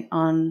You Marry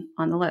on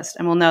the list,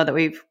 and we'll know that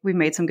we've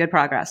made some good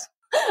progress.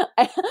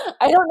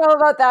 I don't know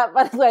about that,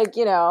 but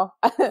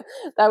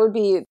that would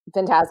be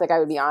fantastic. I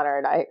would be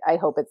honored. I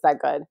hope it's that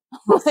good.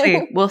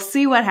 We'll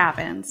see what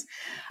happens.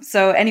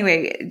 So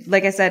anyway,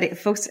 like I said,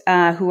 folks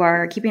who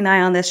are keeping an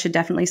eye on this should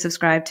definitely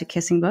subscribe to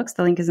Kissing Books.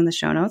 The link is in the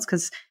show notes,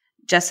 because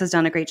Jess has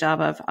done a great job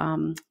of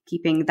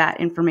keeping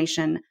that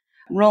information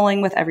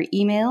rolling with every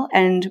email.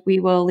 And we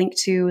will link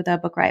to the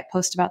Book Riot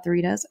post about the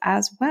Ritas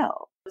as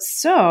well.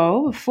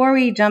 So before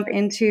we jump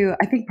into,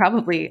 I think,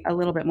 probably a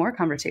little bit more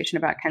conversation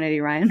about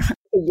Kennedy Ryan.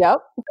 Yep.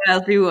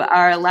 I'll do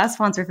our last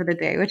sponsor for the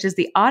day, which is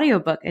the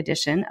audiobook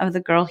edition of The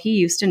Girl He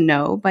Used to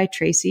Know by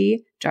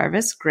Tracy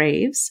Jarvis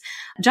Graves.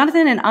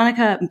 Jonathan and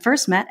Annika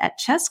first met at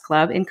chess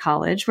club in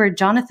college, where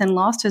Jonathan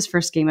lost his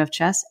first game of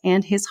chess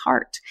and his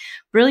heart.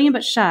 Brilliant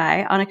but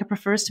shy, Annika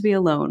prefers to be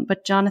alone,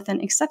 but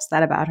Jonathan accepts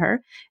that about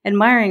her,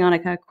 admiring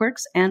Annika,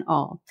 quirks and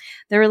all.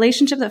 The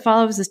relationship that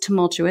follows is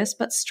tumultuous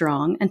but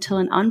strong until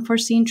an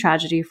unforeseen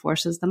tragedy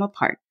forces them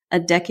apart. A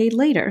decade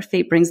later,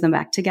 fate brings them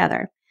back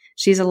together.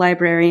 She's a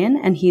librarian,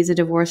 and he's a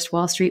divorced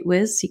Wall Street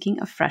whiz seeking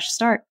a fresh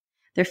start.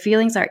 Their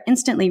feelings are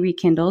instantly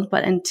rekindled,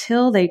 but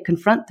until they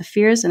confront the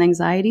fears and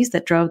anxieties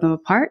that drove them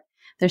apart,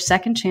 their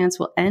second chance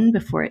will end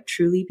before it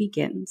truly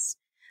begins.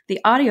 The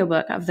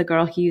audiobook of The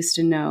Girl He Used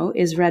to Know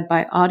is read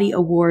by Audie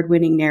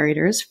Award-winning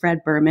narrators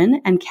Fred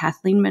Berman and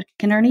Kathleen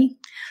McInerney.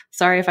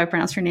 Sorry if I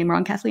pronounced her name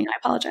wrong, Kathleen. I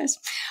apologize.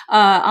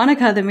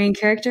 Annika, the main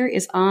character,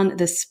 is on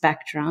the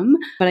spectrum.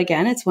 But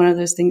again, it's one of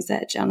those things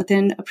that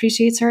Jonathan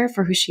appreciates her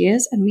for who she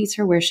is and meets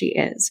her where she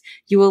is.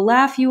 You will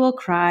laugh, you will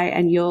cry,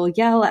 and you'll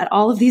yell at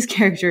all of these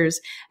characters.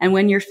 And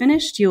when you're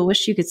finished, you'll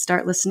wish you could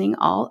start listening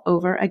all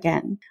over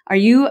again. Are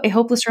you a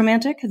hopeless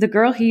romantic? The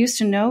Girl He Used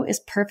to Know is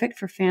perfect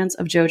for fans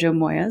of Jojo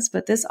Moyes,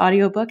 but this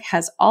audiobook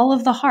has all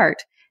of the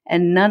heart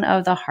and none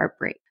of the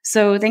heartbreak.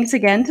 So thanks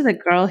again to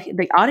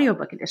the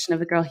audiobook edition of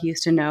The Girl He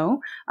Used to Know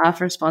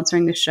for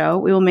sponsoring the show.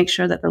 We will make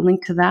sure that the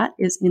link to that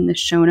is in the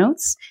show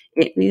notes.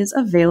 It is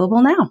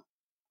available now.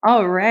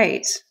 All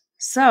right.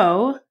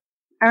 So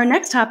our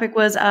next topic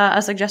was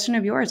a suggestion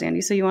of yours,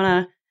 Andy. So you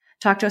want to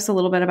talk to us a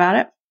little bit about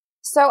it?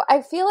 So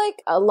I feel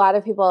like a lot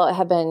of people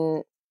have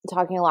been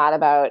talking a lot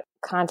about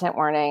content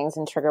warnings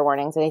and trigger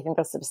warnings. And I think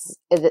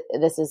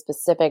this is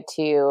specific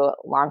to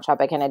Long Shot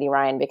by Kennedy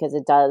Ryan because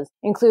it does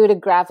include a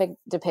graphic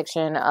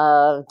depiction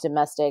of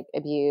domestic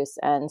abuse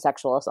and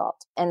sexual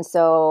assault. And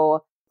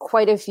so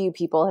quite a few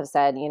people have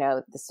said,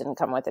 this didn't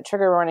come with a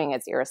trigger warning,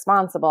 it's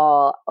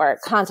irresponsible, or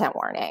content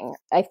warning.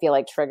 I feel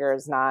like trigger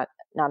is not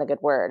a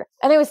good word.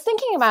 And I was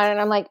thinking about it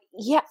and I'm like,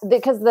 yeah,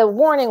 because the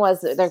warning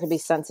was that there could be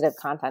sensitive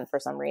content for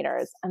some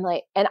readers. I'm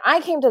like, and I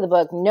came to the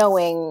book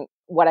knowing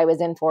what I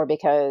was in for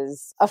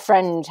because a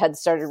friend had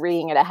started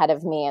reading it ahead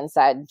of me and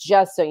said,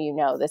 just so you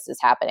know, this is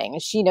happening.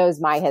 And she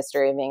knows my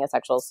history of being a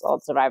sexual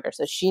assault survivor.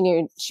 So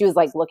she was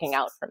like looking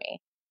out for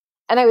me.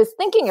 And I was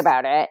thinking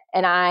about it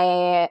and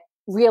I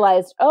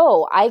realized,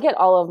 I get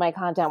all of my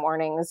content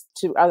warnings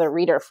to other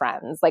reader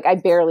friends. Like I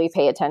barely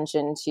pay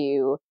attention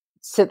to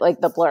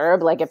like the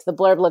blurb. Like if the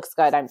blurb looks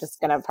good, I'm just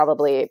going to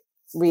probably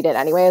read it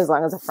anyway, as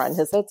long as a friend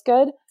says it's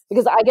good,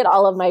 because I get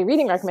all of my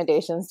reading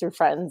recommendations through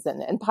friends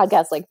and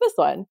podcasts like this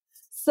one.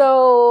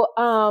 So,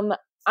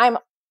 I'm,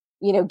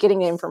 getting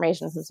the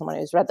information from someone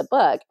who's read the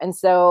book. And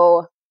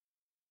so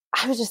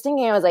I was just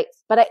thinking, I was like,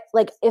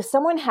 if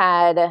someone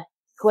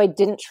who I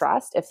didn't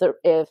trust,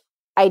 if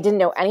I didn't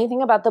know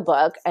anything about the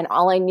book and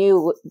all I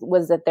knew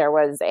was that there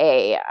was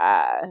a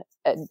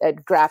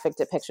graphic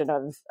depiction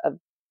of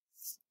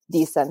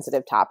these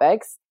sensitive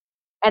topics,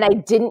 and I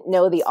didn't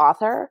know the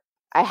author,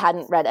 I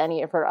hadn't read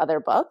any of her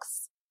other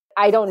books,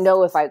 I don't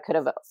know if I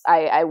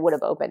would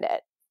have opened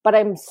it. But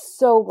I'm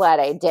so glad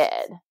I did.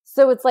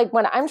 So it's like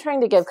when I'm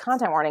trying to give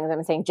content warnings,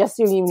 I'm saying, just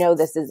so you know,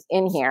 this is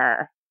in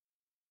here,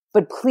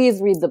 but please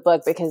read the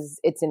book because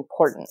it's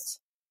important.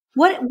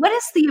 What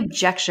is the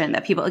objection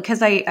that people, because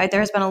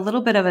there's been a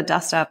little bit of a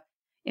dust up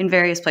in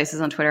various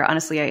places on Twitter.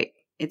 Honestly,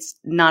 it's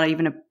not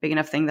even a big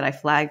enough thing that I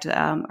flagged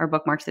or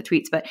bookmarked the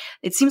tweets, but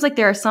it seems like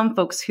there are some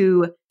folks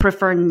who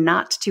prefer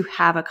not to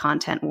have a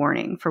content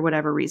warning for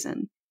whatever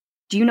reason.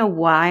 Do you know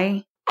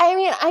why? I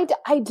mean,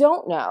 I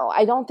don't know.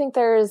 I don't think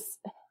there's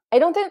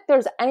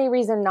any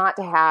reason not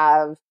to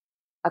have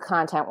a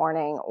content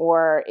warning,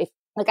 or if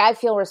I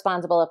feel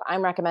responsible if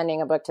I'm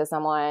recommending a book to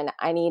someone,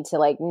 I need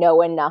to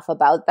know enough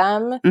about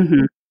them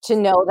to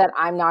know that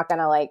I'm not going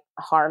to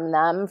harm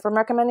them from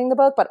recommending the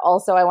book. But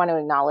also I want to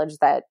acknowledge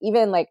that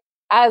even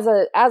as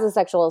a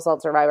sexual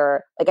assault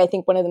survivor, I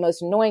think one of the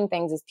most annoying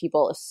things is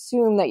people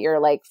assume that you're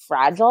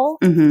fragile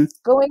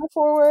going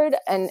forward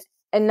and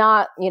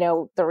not,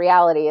 the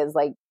reality is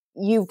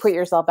you put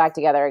yourself back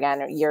together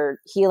again, you're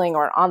healing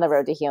or on the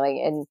road to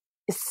healing, and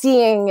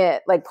seeing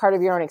it part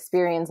of your own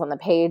experience on the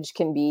page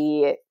can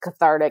be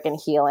cathartic and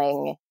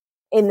healing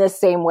in the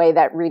same way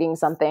that reading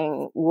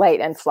something light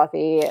and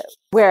fluffy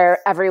where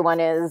everyone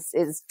is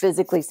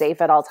physically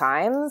safe at all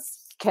times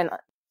can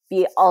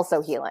be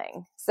also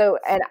healing. So,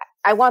 and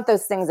I want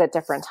those things at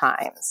different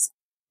times.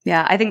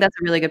 Yeah, I think that's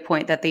a really good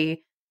point, that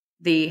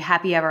the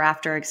happy ever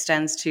after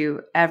extends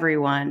to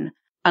everyone,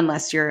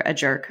 unless you're a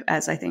jerk,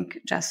 as I think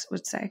Jess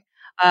would say.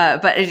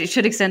 But it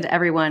should extend to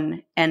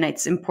everyone. And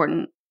it's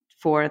important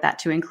for that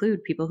to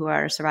include people who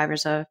are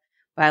survivors of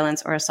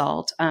violence or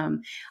assault.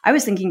 I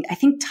was thinking, I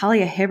think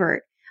Talia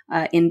Hibbert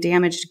in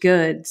Damaged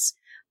Goods,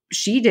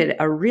 she did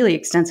a really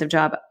extensive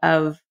job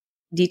of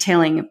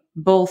detailing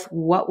both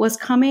what was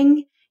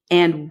coming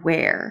and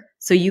where.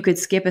 So you could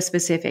skip a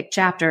specific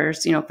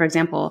chapters. For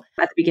example,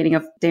 at the beginning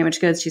of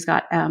Damaged Goods, she's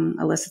got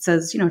a list that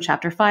says,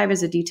 chapter 5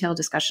 is a detailed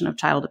discussion of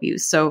child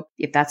abuse. So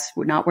if that's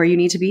not where you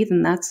need to be,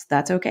 then that's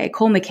okay.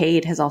 Cole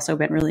McCade has also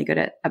been really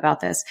good about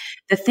this.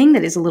 The thing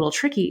that is a little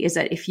tricky is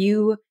that if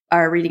you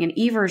are reading an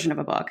e-version of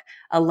a book,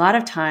 a lot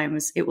of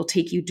times it will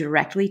take you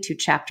directly to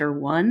chapter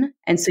 1.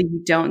 And so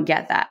you don't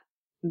get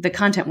the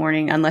content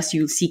warning unless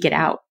you seek it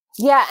out.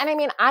 Yeah. And I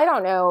mean, I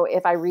don't know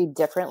if I read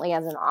differently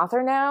as an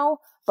author now,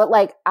 but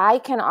I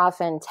can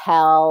often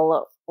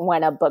tell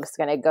when a book's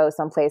going to go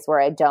someplace where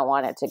I don't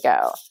want it to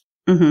go.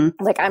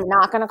 Mm-hmm. I'm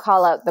not going to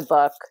call out the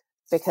book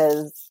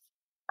because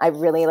I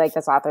really like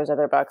this author's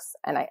other books.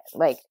 And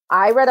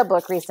I read a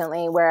book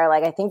recently where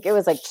I think it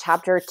was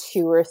chapter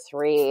 2 or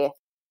 3,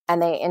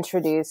 and they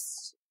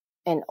introduced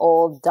an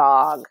old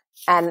dog.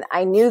 And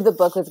I knew the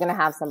book was going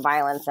to have some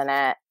violence in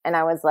it. And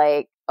I was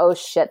like, oh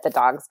shit, the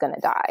dog's going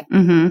to die.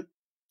 Mm-hmm.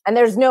 And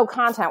there's no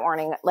content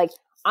warning.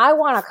 I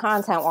want a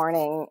content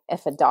warning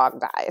if a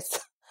dog dies.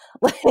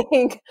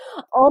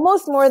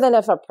 Almost more than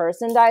if a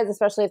person dies,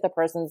 especially if the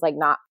person's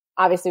not,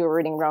 obviously we're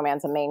reading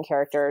romance, a main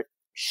character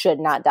should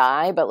not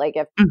die. But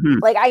if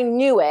I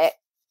knew it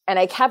and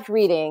I kept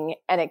reading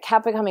and it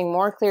kept becoming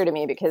more clear to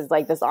me because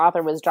this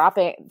author was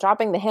dropping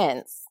the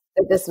hints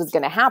that this was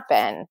going to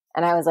happen.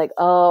 And I was like,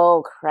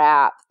 oh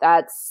crap,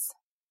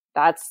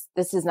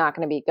 this is not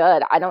going to be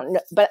good. I don't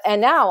know. And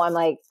now I'm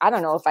I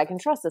don't know if I can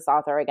trust this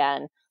author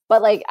again.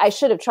 But like, I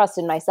should have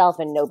trusted myself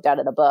and noped out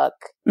of the book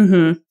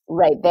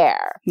right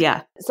there.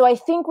 Yeah. So I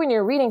think when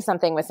you're reading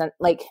something with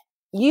like,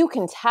 you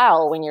can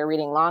tell when you're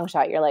reading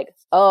Longshot, you're like,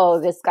 oh,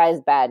 this guy's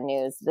bad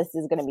news. This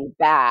is going to be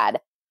bad.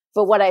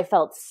 But what I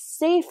felt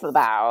safe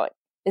about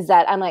is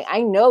that I'm like,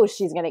 I know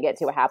she's going to get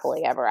to a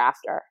happily ever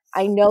after.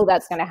 I know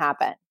that's going to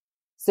happen.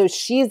 So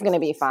she's going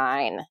to be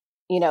fine.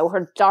 You know,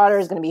 her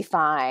daughter's going to be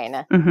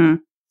fine.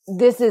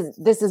 This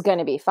is going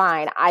to be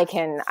fine. I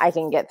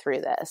can get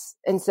through this.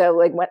 And so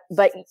like,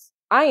 but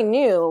I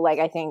knew, like,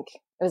 I think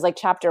it was like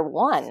chapter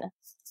 1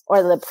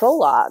 or the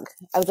prologue.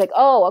 I was like,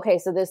 oh, okay.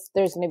 So there's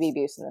going to be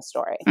abuse in this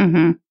story.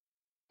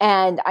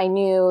 And I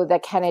knew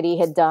that Kennedy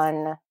had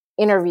done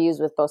interviews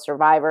with both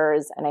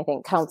survivors and I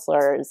think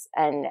counselors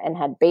and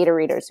had beta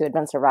readers who had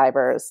been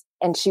survivors.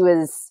 And she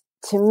was,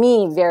 to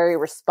me, very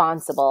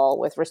responsible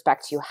with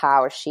respect to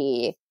how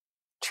she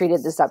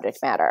treated the subject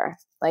matter.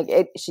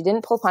 Like she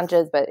didn't pull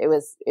punches, but it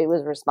was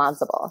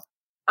responsible.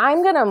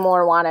 I'm going to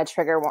more want to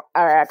trigger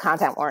a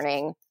content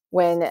warning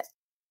when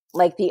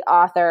like the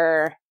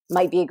author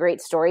might be a great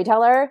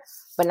storyteller,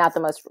 but not the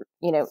most,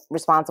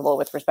 responsible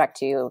with respect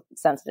to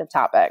sensitive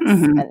topics.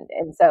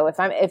 And so if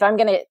I'm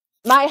going to,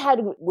 my head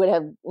would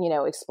have,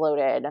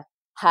 exploded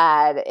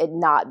had it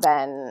not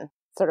been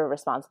sort of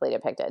responsibly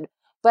depicted.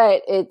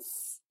 But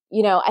it's,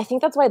 I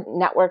think that's why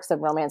networks of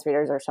romance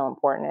readers are so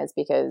important, is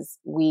because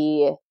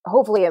we,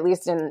 hopefully, at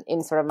least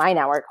in sort of my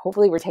network,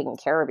 hopefully we're taking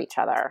care of each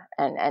other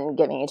and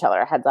giving each other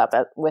a heads up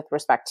with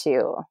respect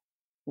to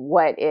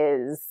what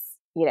is,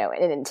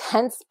 an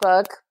intense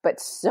book, but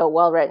so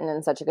well written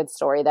and such a good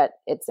story that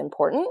it's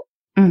important.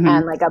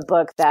 And like a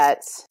book that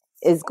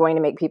is going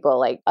to make people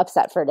like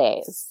upset for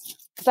days.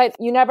 But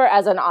you never,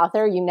 as an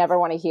author, you never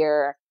want to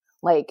hear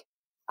like,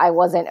 I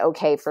wasn't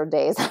okay for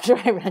days after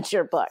I read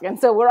your book. And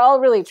so we're all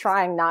really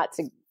trying not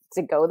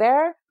to go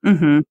there.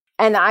 And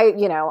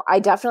I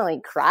definitely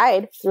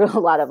cried through a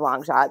lot of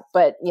Longshot,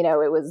 but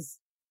it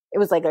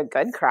was like a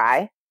good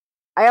cry.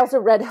 I also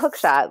read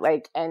Hookshot,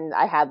 and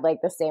I had like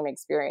the same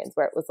experience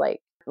where it was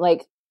like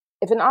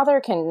if an author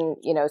can,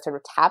 sort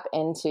of tap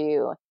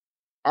into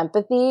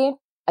empathy,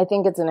 I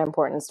think it's an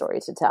important story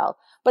to tell.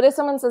 But if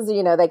someone says,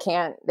 they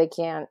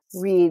can't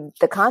read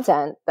the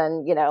content,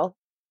 then,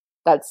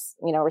 that's,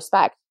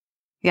 respect.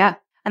 Yeah.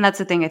 And that's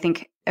the thing. I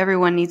think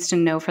everyone needs to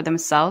know for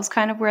themselves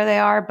kind of where they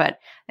are. But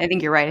I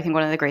think you're right. I think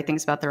one of the great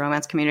things about the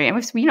romance community, and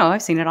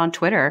I've seen it on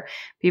Twitter,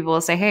 people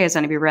will say, hey, it's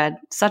going to be read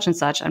such and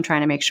such. I'm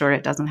trying to make sure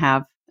it doesn't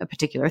have a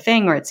particular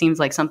thing, or it seems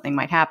like something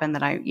might happen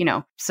that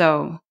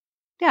so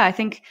yeah, I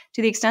think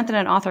to the extent that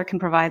an author can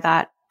provide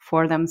that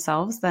for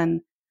themselves,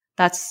 then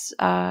that's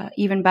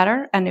even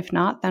better. And if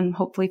not, then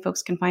hopefully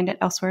folks can find it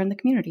elsewhere in the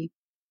community.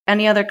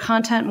 Any other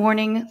content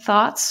warning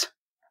thoughts?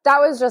 That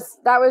was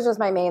just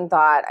my main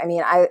thought. I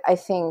mean, I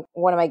think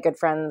one of my good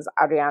friends,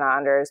 Adriana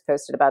Anders,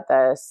 posted about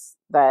this,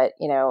 that,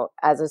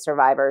 as a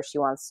survivor, she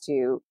wants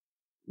to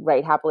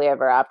write happily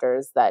ever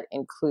afters that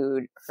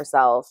include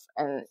herself.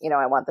 And,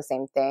 I want the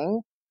same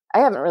thing. I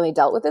haven't really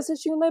dealt with this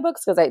issue in my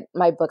books because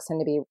my books tend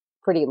to be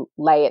pretty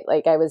light.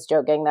 Like I was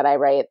joking that I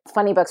write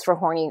funny books for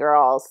horny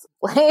girls.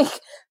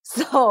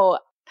 So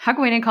how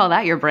come we didn't call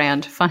that your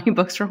brand? Funny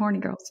books for horny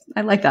girls.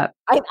 I like that.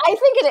 I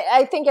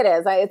think it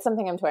is. It's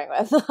something I'm toying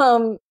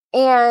with.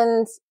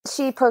 And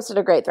she posted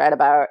a great thread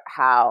about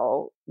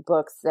how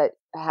books that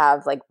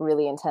have like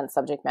really intense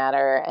subject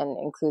matter and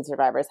include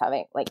survivors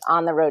having like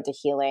on the road to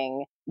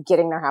healing,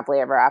 getting their happily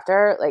ever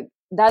after, like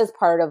that is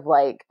part of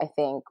like, I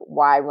think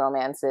why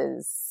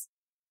romances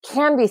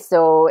can be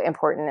so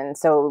important and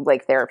so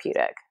like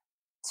therapeutic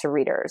to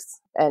readers,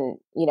 and,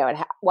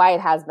 why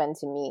it has been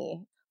to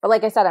me. But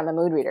like I said, I'm a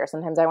mood reader.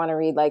 Sometimes I want to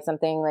read like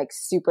something like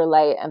super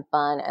light and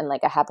fun and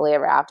like a happily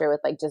ever after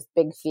with like just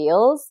big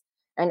feels.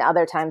 And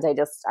other times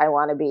I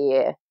want to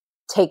be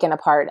taken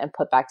apart and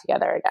put back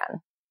together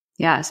again.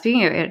 Yeah.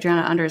 Speaking of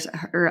Adriana Anders,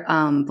 her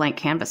Blank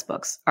Canvas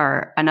books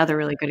are another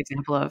really good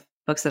example of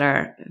books that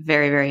are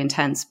very, very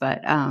intense.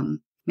 But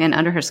man,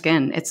 Under Her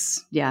Skin,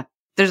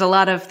 there's a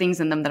lot of things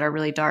in them that are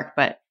really dark,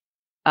 but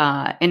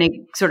in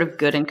a sort of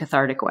good and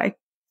cathartic way.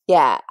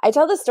 Yeah, I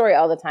tell this story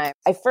all the time.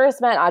 I first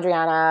met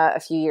Adriana a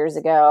few years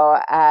ago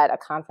at a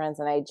conference,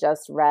 and I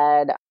just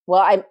read,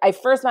 I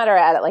first met her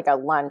at like a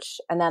lunch,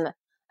 and then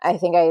I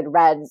think I had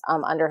read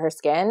Under Her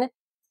Skin,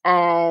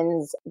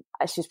 and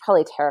she was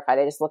probably terrified.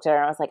 I just looked at her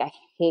and I was like, I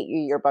hate you.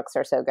 Your books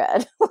are so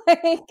good.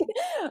 Like,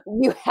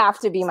 you have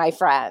to be my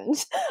friend,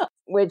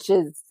 which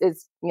is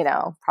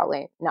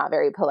probably not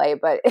very polite,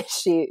 but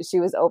she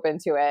was open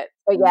to it.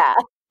 But yeah.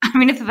 I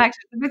mean, the fact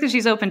that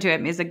she's open to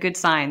it is a good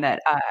sign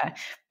that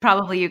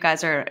probably you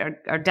guys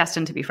are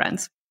destined to be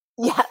friends.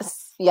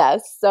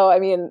 Yes. So, I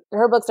mean,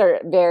 her books are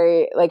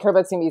her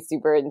books can be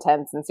super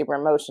intense and super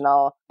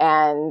emotional,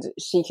 and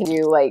she can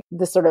do like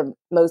the sort of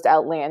most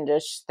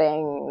outlandish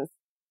things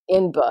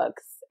in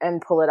books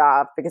and pull it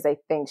off, because I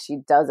think she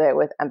does it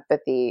with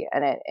empathy,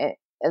 and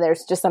and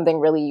there's just something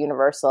really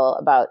universal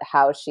about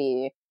how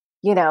she,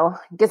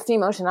 gets the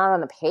emotion out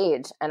on the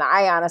page. And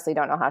I honestly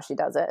don't know how she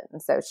does it.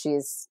 And so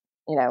she's,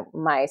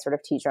 my sort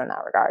of teacher in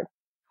that regard.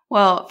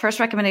 Well, first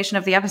recommendation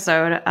of the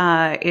episode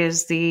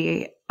is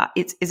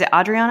is it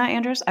Adriana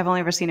Andrews? I've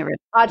only ever seen it written.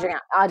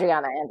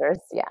 Adriana Andrews.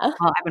 Yeah. Well,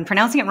 I've been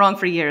pronouncing it wrong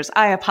for years.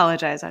 I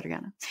apologize,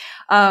 Adriana.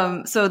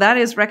 So that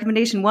is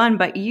recommendation one,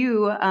 but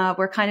you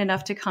were kind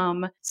enough to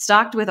come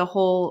stocked with a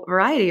whole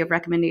variety of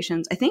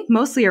recommendations, I think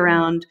mostly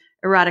around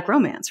erotic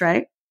romance,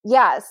 right?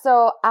 Yeah.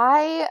 So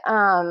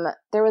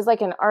there was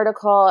like an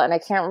article, and I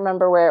can't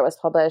remember where it was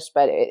published,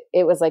 but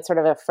it was like sort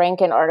of a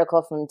Franken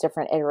article from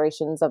different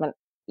iterations of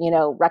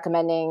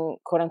recommending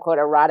quote unquote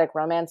erotic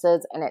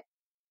romances. And it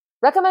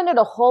recommended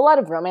a whole lot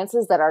of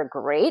romances that are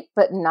great,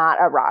 but not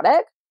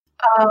erotic.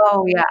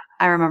 Oh yeah.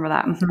 I remember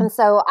that. Mm-hmm. And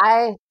so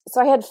I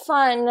had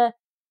fun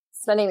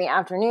spending the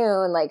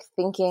afternoon, like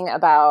thinking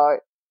about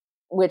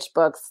which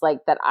books like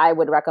that I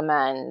would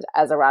recommend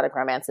as erotic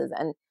romances.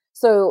 And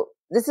so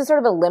this is sort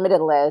of a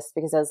limited list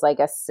because as like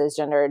a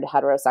cisgendered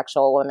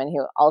heterosexual woman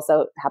who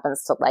also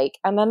happens to like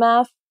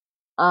MMF,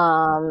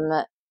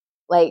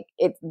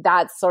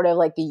 that's sort of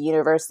like the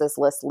universe this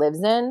list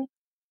lives in.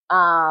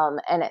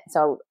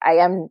 So I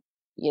am,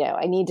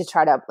 I need to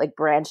try to like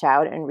branch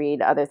out and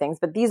read other things,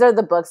 but these are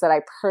the books that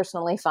I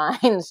personally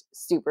find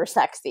super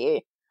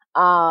sexy,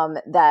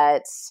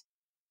 that,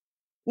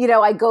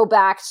 I go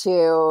back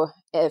to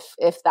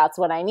if that's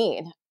what I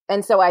need.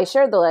 And so I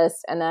shared the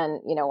list, and then,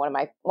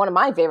 one of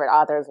my favorite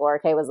authors, Laura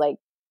Kay, was like,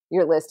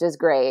 your list is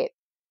great.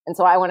 And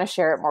so I want to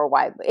share it more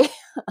widely.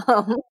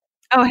 Oh,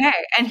 hey,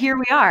 and here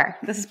we are.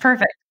 This is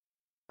perfect.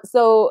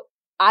 So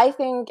I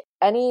think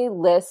any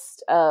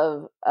list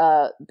of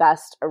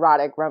best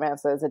erotic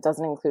romances that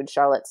doesn't include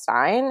Charlotte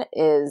Stein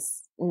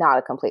is not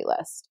a complete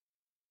list.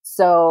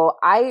 So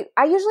I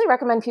usually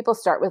recommend people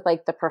start with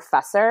like The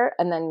Professor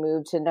and then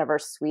move to Never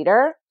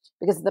Sweeter,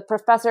 because The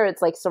Professor,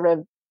 it's like sort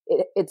of,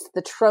 it's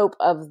the trope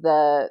of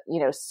the,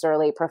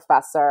 surly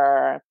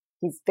professor.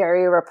 He's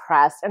very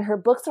repressed, and her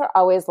books are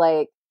always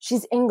like,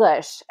 she's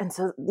English. And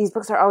so these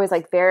books are always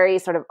like very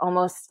sort of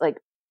almost like,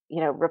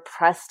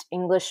 repressed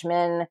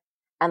Englishmen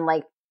and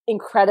like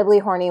incredibly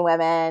horny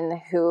women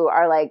who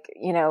are like,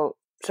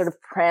 sort of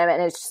prim.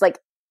 And it's just like,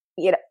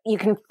 you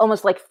can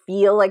almost like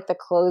feel like the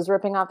clothes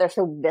ripping off. They're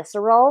so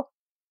visceral.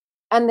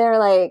 And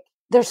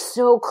they're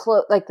so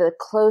close, like the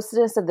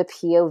closeness of the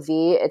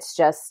POV. It's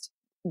just,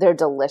 they're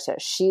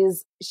delicious.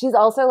 She's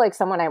also like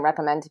someone I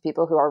recommend to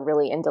people who are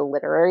really into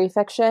literary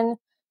fiction,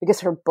 because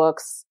her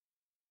books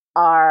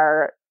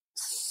are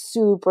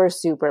super,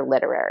 super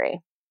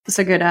literary. It's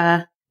a good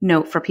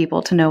note for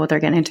people to know what they're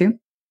getting into.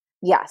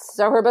 Yes.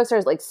 So her books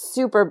are like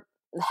super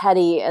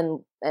heady and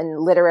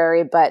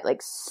literary, but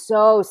like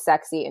so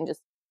sexy and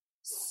just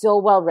so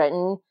well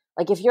written.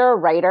 Like if you're a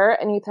writer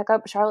and you pick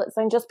up Charlotte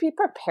Stein, just be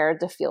prepared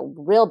to feel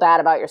real bad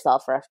about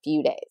yourself for a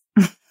few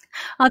days.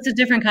 Oh, it's a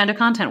different kind of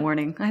content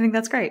warning. I think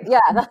that's great. Yeah,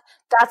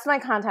 that's my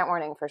content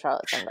warning for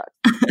Charlotte Stein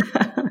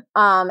books.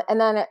 And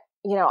then,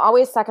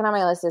 always second on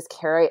my list is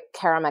Kara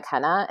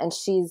McKenna, and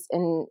she's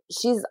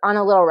on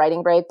a little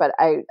writing break, but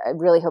I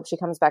really hope she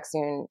comes back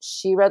soon.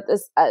 She wrote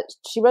this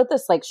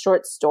like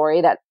short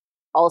story that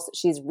also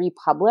she's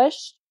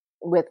republished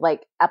with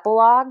like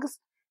epilogues,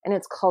 and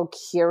it's called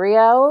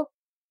Curio,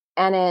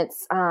 and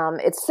it's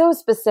so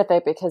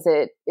specific because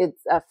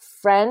it's a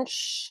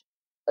French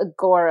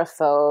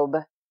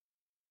agoraphobe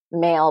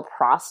male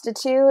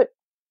prostitute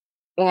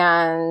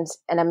and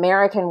an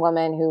American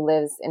woman who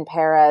lives in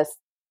Paris,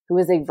 who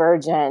is a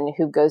virgin,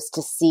 who goes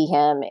to see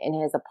him in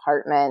his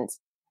apartment.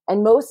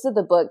 And most of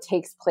the book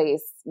takes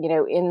place,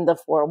 in the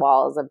four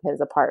walls of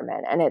his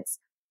apartment. And it's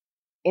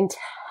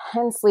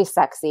intensely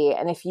sexy.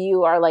 And if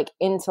you are like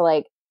into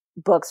like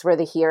books where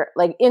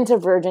into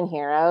virgin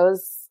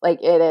heroes,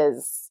 like it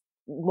is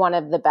one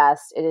of the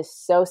best. It is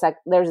so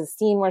there's a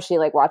scene where she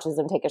like watches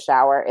him take a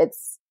shower.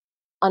 It's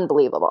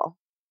unbelievable.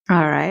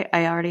 All right.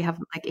 I already have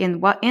in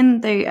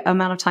the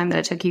amount of time that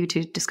it took you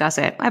to discuss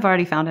it, I've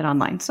already found it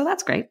online. So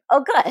that's great.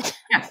 Oh, good.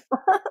 Yeah.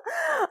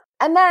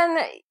 And then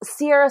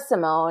Sierra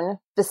Simone,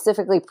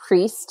 specifically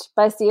Priest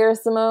by Sierra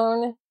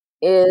Simone,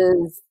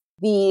 is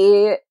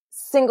the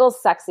single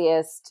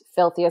sexiest,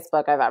 filthiest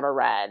book I've ever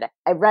read.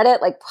 I read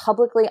it like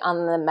publicly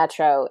on the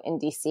Metro in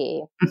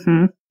DC.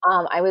 Mm-hmm.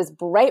 I was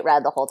bright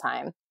red the whole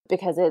time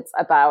because it's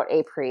about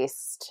a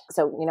priest.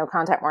 So,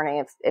 content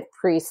warning, if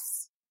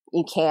priests,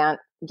 you can't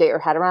get your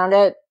head around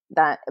it,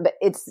 but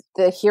it's,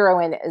 the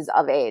heroine is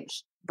of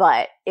age,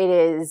 but it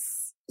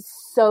is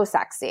so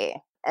sexy.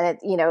 And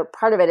it,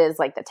 part of it is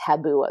like the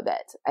taboo of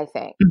it, I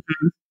think.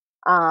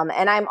 Mm-hmm.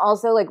 And I'm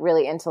also like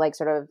really into like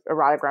sort of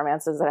erotic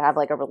romances that have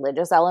like a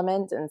religious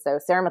element. And so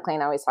Sarah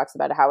MacLean always talks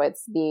about how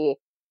it's the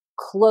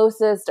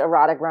closest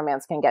erotic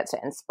romance can get to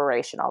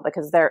inspirational,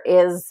 because there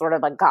is sort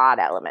of a God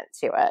element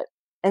to it.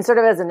 And sort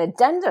of as an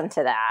addendum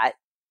to that,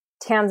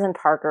 Tamsin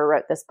Parker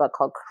wrote this book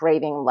called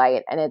Craving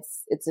Light, and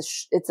it's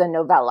a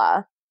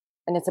novella,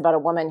 and it's about a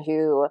woman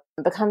who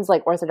becomes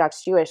like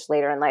Orthodox Jewish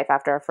later in life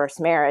after her first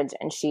marriage,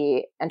 and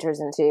she enters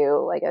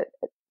into like a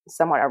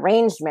somewhat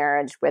arranged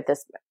marriage with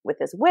this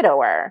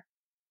widower,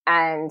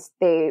 and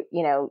they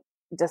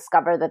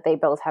discover that they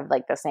both have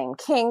like the same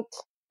kink,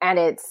 and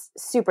it's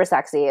super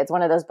sexy. It's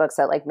one of those books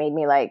that like made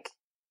me like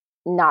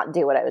not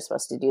do what I was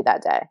supposed to do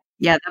that day.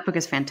 Yeah, that book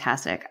is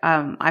fantastic.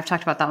 I've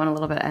talked about that one a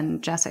little bit,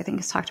 and Jess, I think,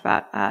 has talked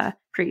about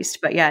Priest.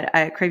 But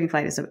yeah, Craving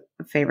Flight is a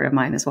favorite of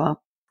mine as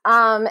well.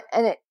 And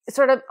it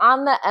sort of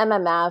on the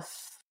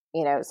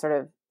MMF, sort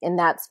of in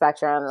that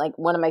spectrum, like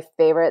one of my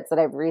favorites that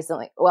I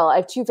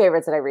have two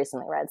favorites that I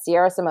recently read.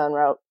 Sierra Simone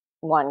wrote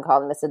one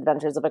called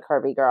Misadventures of a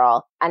Curvy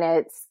Girl, and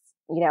it's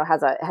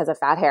has a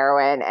fat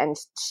heroine, and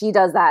she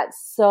does that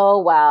so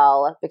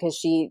well because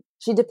she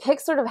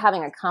depicts sort of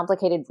having a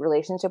complicated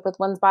relationship with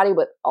one's body,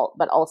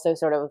 but also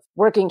sort of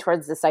working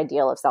towards this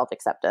ideal of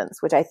self-acceptance,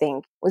 which I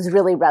think was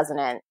really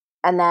resonant.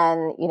 And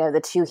then,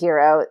 The Two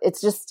Hero,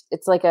 it's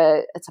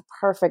a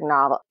perfect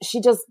novel.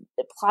 She just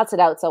plots it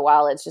out so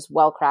well. It's just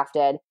well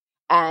crafted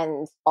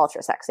and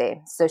ultra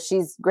sexy. So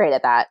she's great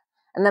at that.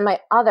 And then my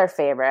other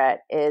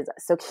favorite is,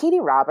 Katie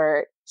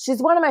Robert, she's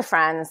one of my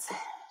friends.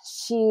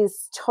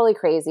 She's totally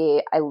crazy.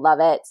 I love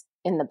it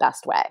in the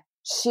best way.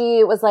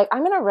 She was like,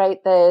 I'm going to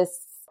write this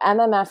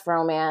MMF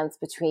romance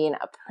between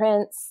a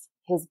prince,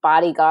 his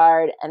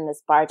bodyguard, and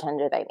this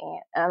bartender they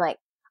meet. And I'm like,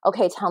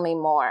 okay, tell me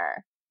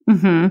more.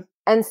 Mm-hmm.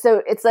 And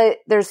so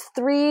there's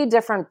 3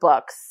 different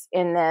books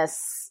in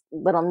this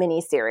little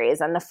mini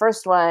series. And the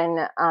first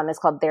one is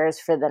called Theirs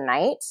for the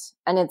Night.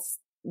 And it's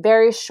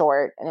very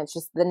short, and it's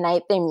just the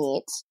night they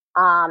meet.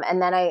 And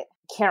then I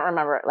can't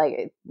remember,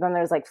 then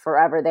there's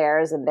Forever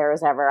Theirs and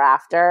Theirs Ever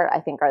After,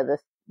 I think are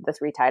the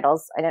 3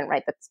 titles. I didn't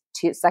write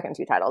the second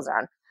 2 titles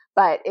down,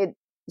 but it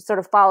sort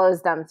of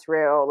follows them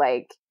through,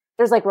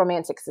 there's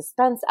romantic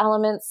suspense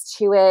elements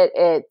to it.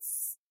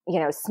 It's,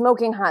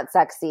 smoking hot,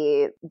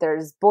 sexy.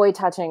 There's boy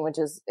touching, which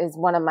is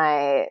one of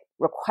my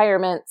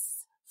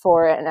requirements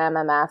for an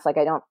MMF.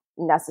 I don't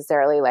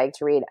necessarily like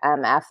to read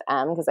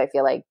MFM because I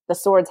feel like the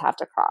swords have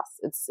to cross.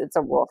 It's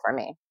a rule for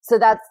me. So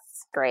that's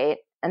great.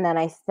 And then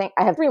I think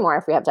I have 3 more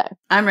if we have time.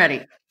 I'm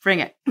ready. Bring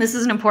it. This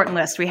is an important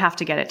list. We have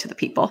to get it to the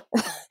people.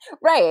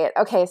 Right.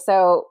 Okay.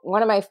 So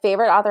one of my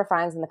favorite author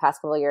finds in the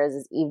past couple of years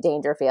is Eve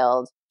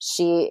Dangerfield.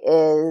 She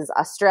is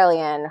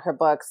Australian. Her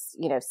books,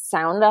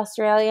 sound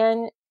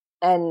Australian,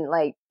 and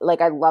I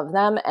love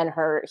them. And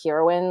her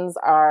heroines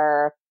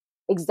are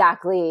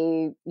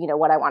exactly,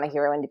 what I want a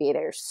heroine to be.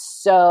 They're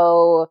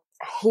so,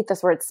 I hate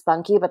this word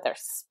spunky, but they're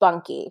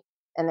spunky.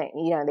 And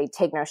they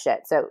take no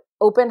shit. So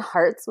Open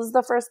Hearts was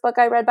the first book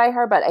I read by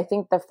her, but I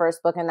think the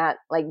first book in that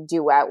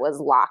duet was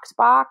Locked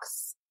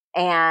Box,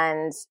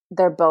 and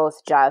they're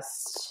both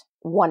just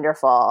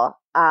wonderful.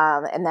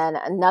 And then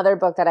another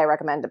book that I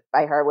recommend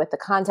by her with the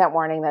content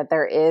warning that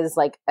there is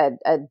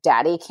a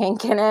daddy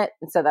kink in it.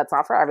 And so that's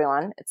not for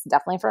everyone. It's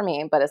definitely for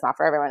me, but it's not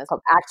for everyone. It's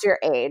called Act Your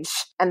Age.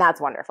 And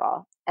that's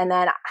wonderful. And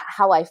then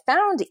how I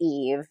found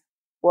Eve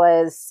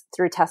was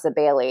through Tessa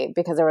Bailey,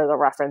 because there was a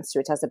reference to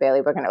a Tessa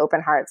Bailey book in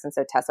Open Hearts. And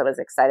so Tessa was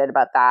excited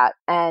about that.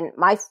 And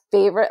my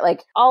favorite,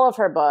 all of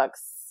her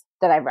books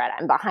that I've read,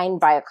 I'm behind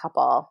by a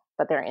couple,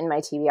 but they're in my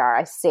TBR.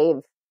 I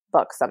save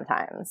books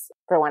sometimes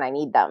for when I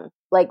need them.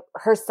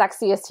 Her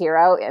sexiest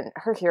hero, and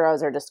her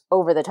heroes are just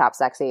over the top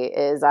sexy,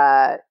 is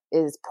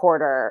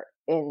Porter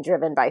in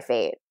Driven by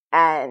Fate.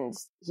 And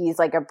he's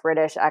a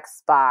British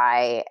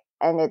ex-spy,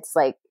 and it's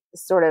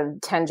sort of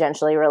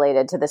tangentially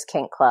related to this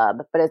kink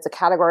club, but it's a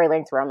category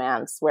length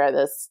romance where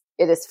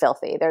it is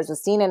filthy. There's a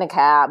scene in a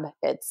cab.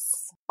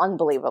 It's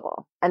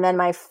unbelievable. And then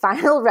my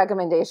final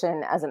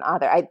recommendation as an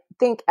author, I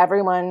think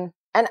everyone,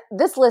 and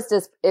this list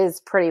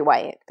is pretty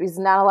white because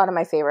not a lot of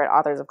my favorite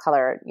authors of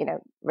color,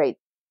 write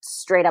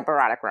straight up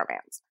erotic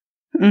romance.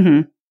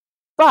 Mm-hmm.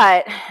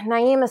 But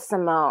Naima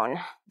Simone,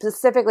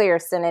 specifically her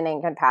Sin in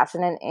Ink and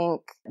Passion in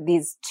Ink,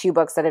 these 2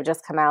 books that have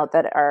just come out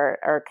that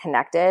are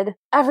connected,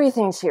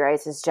 everything she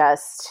writes is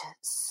just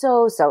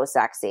so, so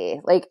sexy.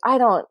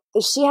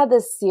 She had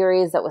this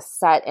series that was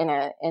set in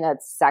a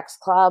sex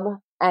club,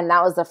 and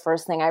that was the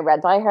first thing I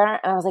read by her.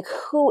 And I was like,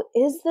 who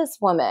is this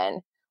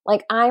woman?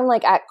 I'm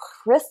at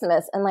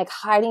Christmas and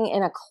hiding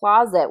in a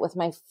closet with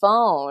my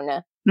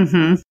phone,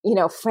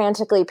 mm-hmm.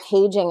 Frantically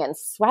paging and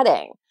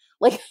sweating.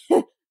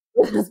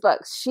 This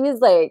book, she's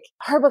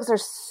her books are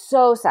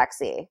so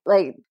sexy,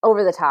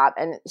 over the top,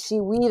 and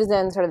she weaves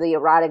in sort of the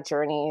erotic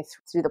journey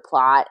through the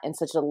plot in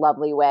such a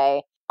lovely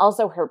way.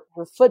 Also, her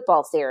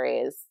football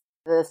series,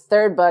 the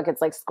 3rd book,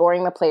 it's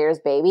Scoring the Player's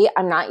Baby.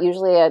 I'm not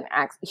usually a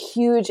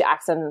huge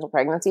accidental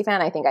pregnancy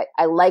fan. I think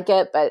I like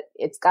it, but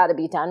it's got to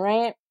be done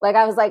right.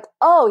 I was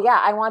oh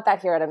yeah, I want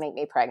that hero to make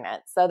me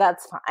pregnant, so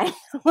that's fine.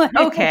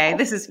 Okay,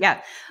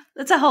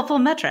 that's a helpful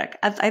metric.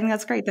 I think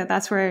that's great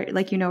that's where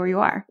where you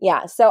are.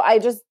 Yeah, so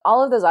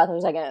all of those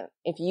authors, again,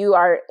 if you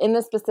are in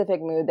the specific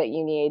mood that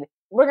you need,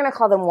 we're going to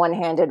call them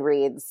one-handed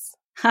reads.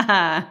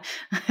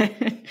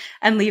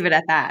 And leave it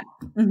at that.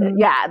 Mm-hmm.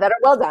 Yeah, that are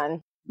well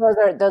done. Those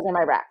are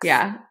my recs.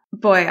 Yeah.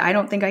 Boy, I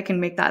don't think I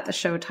can make that the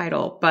show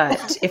title,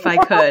 but if I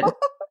could,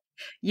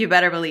 You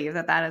better believe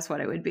that that is what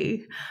it would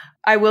be.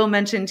 I will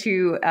mention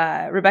too,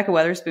 Rebecca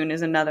Weatherspoon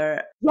is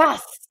another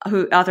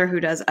author who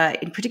does,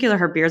 in particular,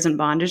 her Beards in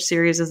Bondage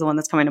series is the one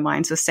that's coming to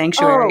mind. So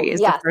Sanctuary is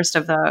the first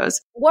of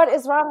those. What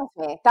is wrong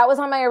with me? That was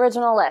on my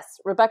original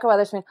list. Rebecca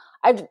Weatherspoon.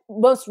 I've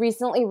most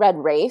recently read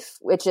Rafe,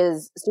 which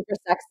is super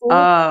sexy.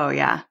 Oh,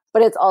 yeah.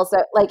 But it's also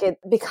like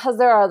because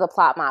there are the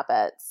plot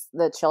Moppets,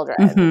 the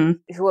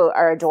children who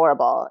are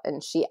adorable.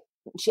 And she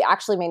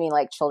actually made me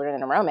like children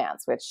in a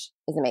romance, which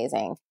is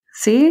amazing.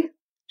 See?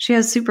 She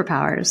has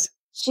superpowers.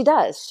 She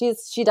does.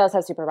 She does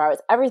have superpowers.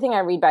 Everything I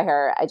read by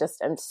her, I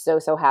just am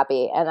so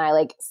happy. And I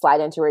like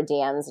slide into her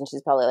DMs and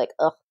she's probably like,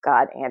 oh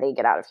God, Andy,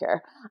 get out of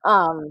here.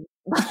 And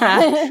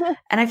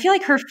I feel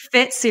like her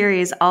Fit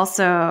series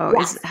also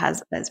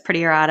is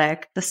pretty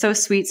erotic. The So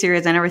Sweet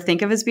series I never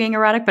think of as being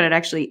erotic, but it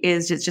actually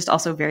is. It's just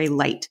also very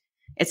light.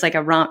 It's like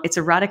it's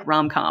erotic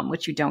rom-com,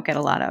 which you don't get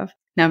a lot of.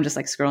 Now I'm just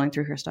like scrolling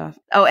through her stuff.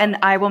 Oh, and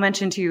I will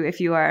mention too, if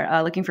you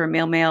are looking for a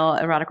male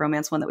erotic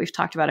romance, one that we've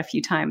talked about a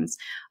few times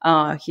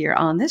here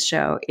on this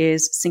show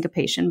is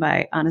Syncopation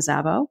by Anna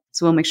Szabo.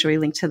 So we'll make sure we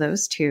link to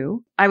those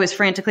too. I was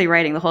frantically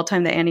writing the whole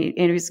time that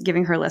Andy was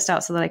giving her list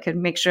out so that I could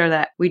make sure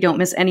that we don't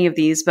miss any of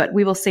these, but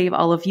we will save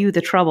all of you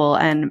the trouble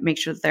and make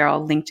sure that they're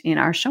all linked in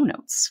our show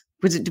notes.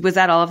 Was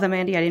that all of them,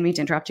 Andy? I didn't mean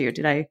to interrupt you.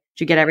 Did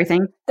you get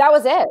everything? That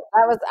was it.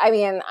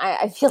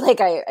 I feel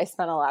like I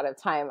spent a lot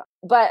of time,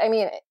 but I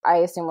mean, I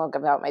assume we'll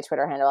give out my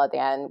Twitter handle at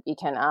the end. You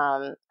can,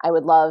 I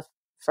would love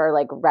for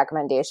like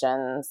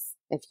recommendations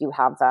if you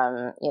have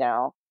them,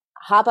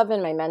 hop up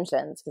in my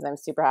mentions because I'm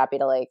super happy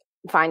to like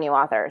find new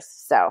authors.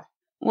 So,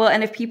 well,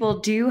 and if people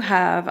do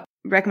have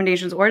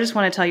recommendations or just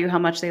want to tell you how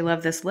much they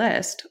love this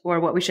list or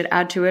what we should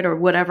add to it or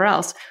whatever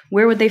else,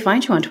 where would they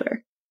find you on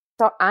Twitter?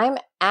 So I'm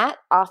at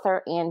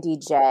author Andy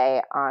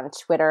J on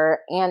Twitter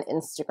and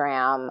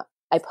Instagram.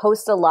 I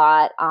post a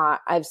lot.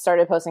 I've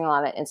started posting a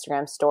lot on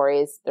Instagram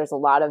stories. There's a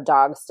lot of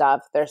dog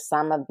stuff. There's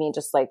some of me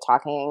just like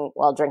talking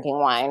while drinking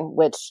wine,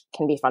 which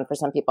can be fun for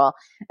some people.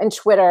 And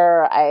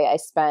Twitter, I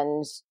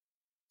spend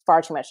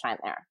far too much time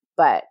there.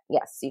 But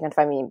yes, you can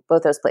find me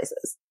both those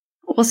places.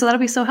 Well, so that'll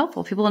be so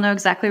helpful. People will know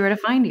exactly where to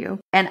find you.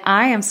 And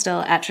I am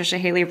still at Trisha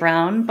Haley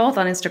Brown, both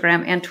on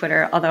Instagram and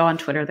Twitter, although on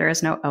Twitter there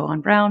is no O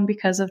on Brown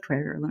because of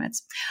Twitter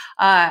limits,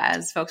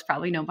 as folks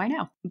probably know by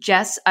now.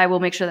 Jess, I will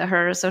make sure that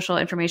her social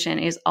information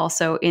is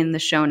also in the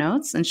show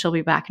notes, and she'll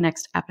be back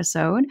next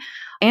episode.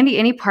 Andy,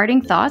 any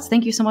parting thoughts?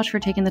 Thank you so much for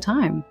taking the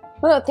time.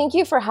 Well, thank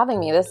you for having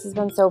me. This has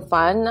been so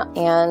fun,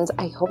 and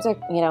I hope to,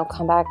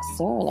 come back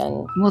soon.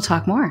 And we'll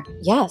talk more.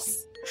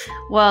 Yes.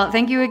 Well,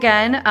 thank you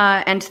again.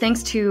 And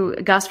thanks to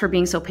Gus for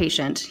being so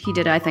patient. He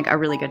did, I think, a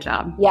really good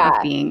job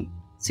of being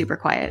super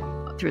quiet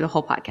through the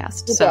whole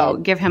podcast. So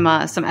give him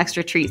some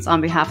extra treats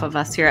on behalf of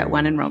us here at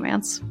When in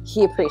Romance.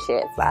 He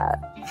appreciates that.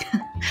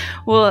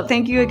 Well,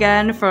 thank you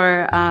again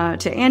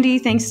to Andy.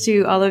 Thanks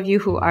to all of you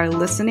who are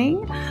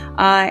listening.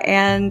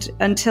 And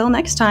until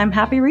next time,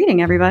 happy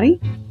reading,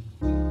 everybody.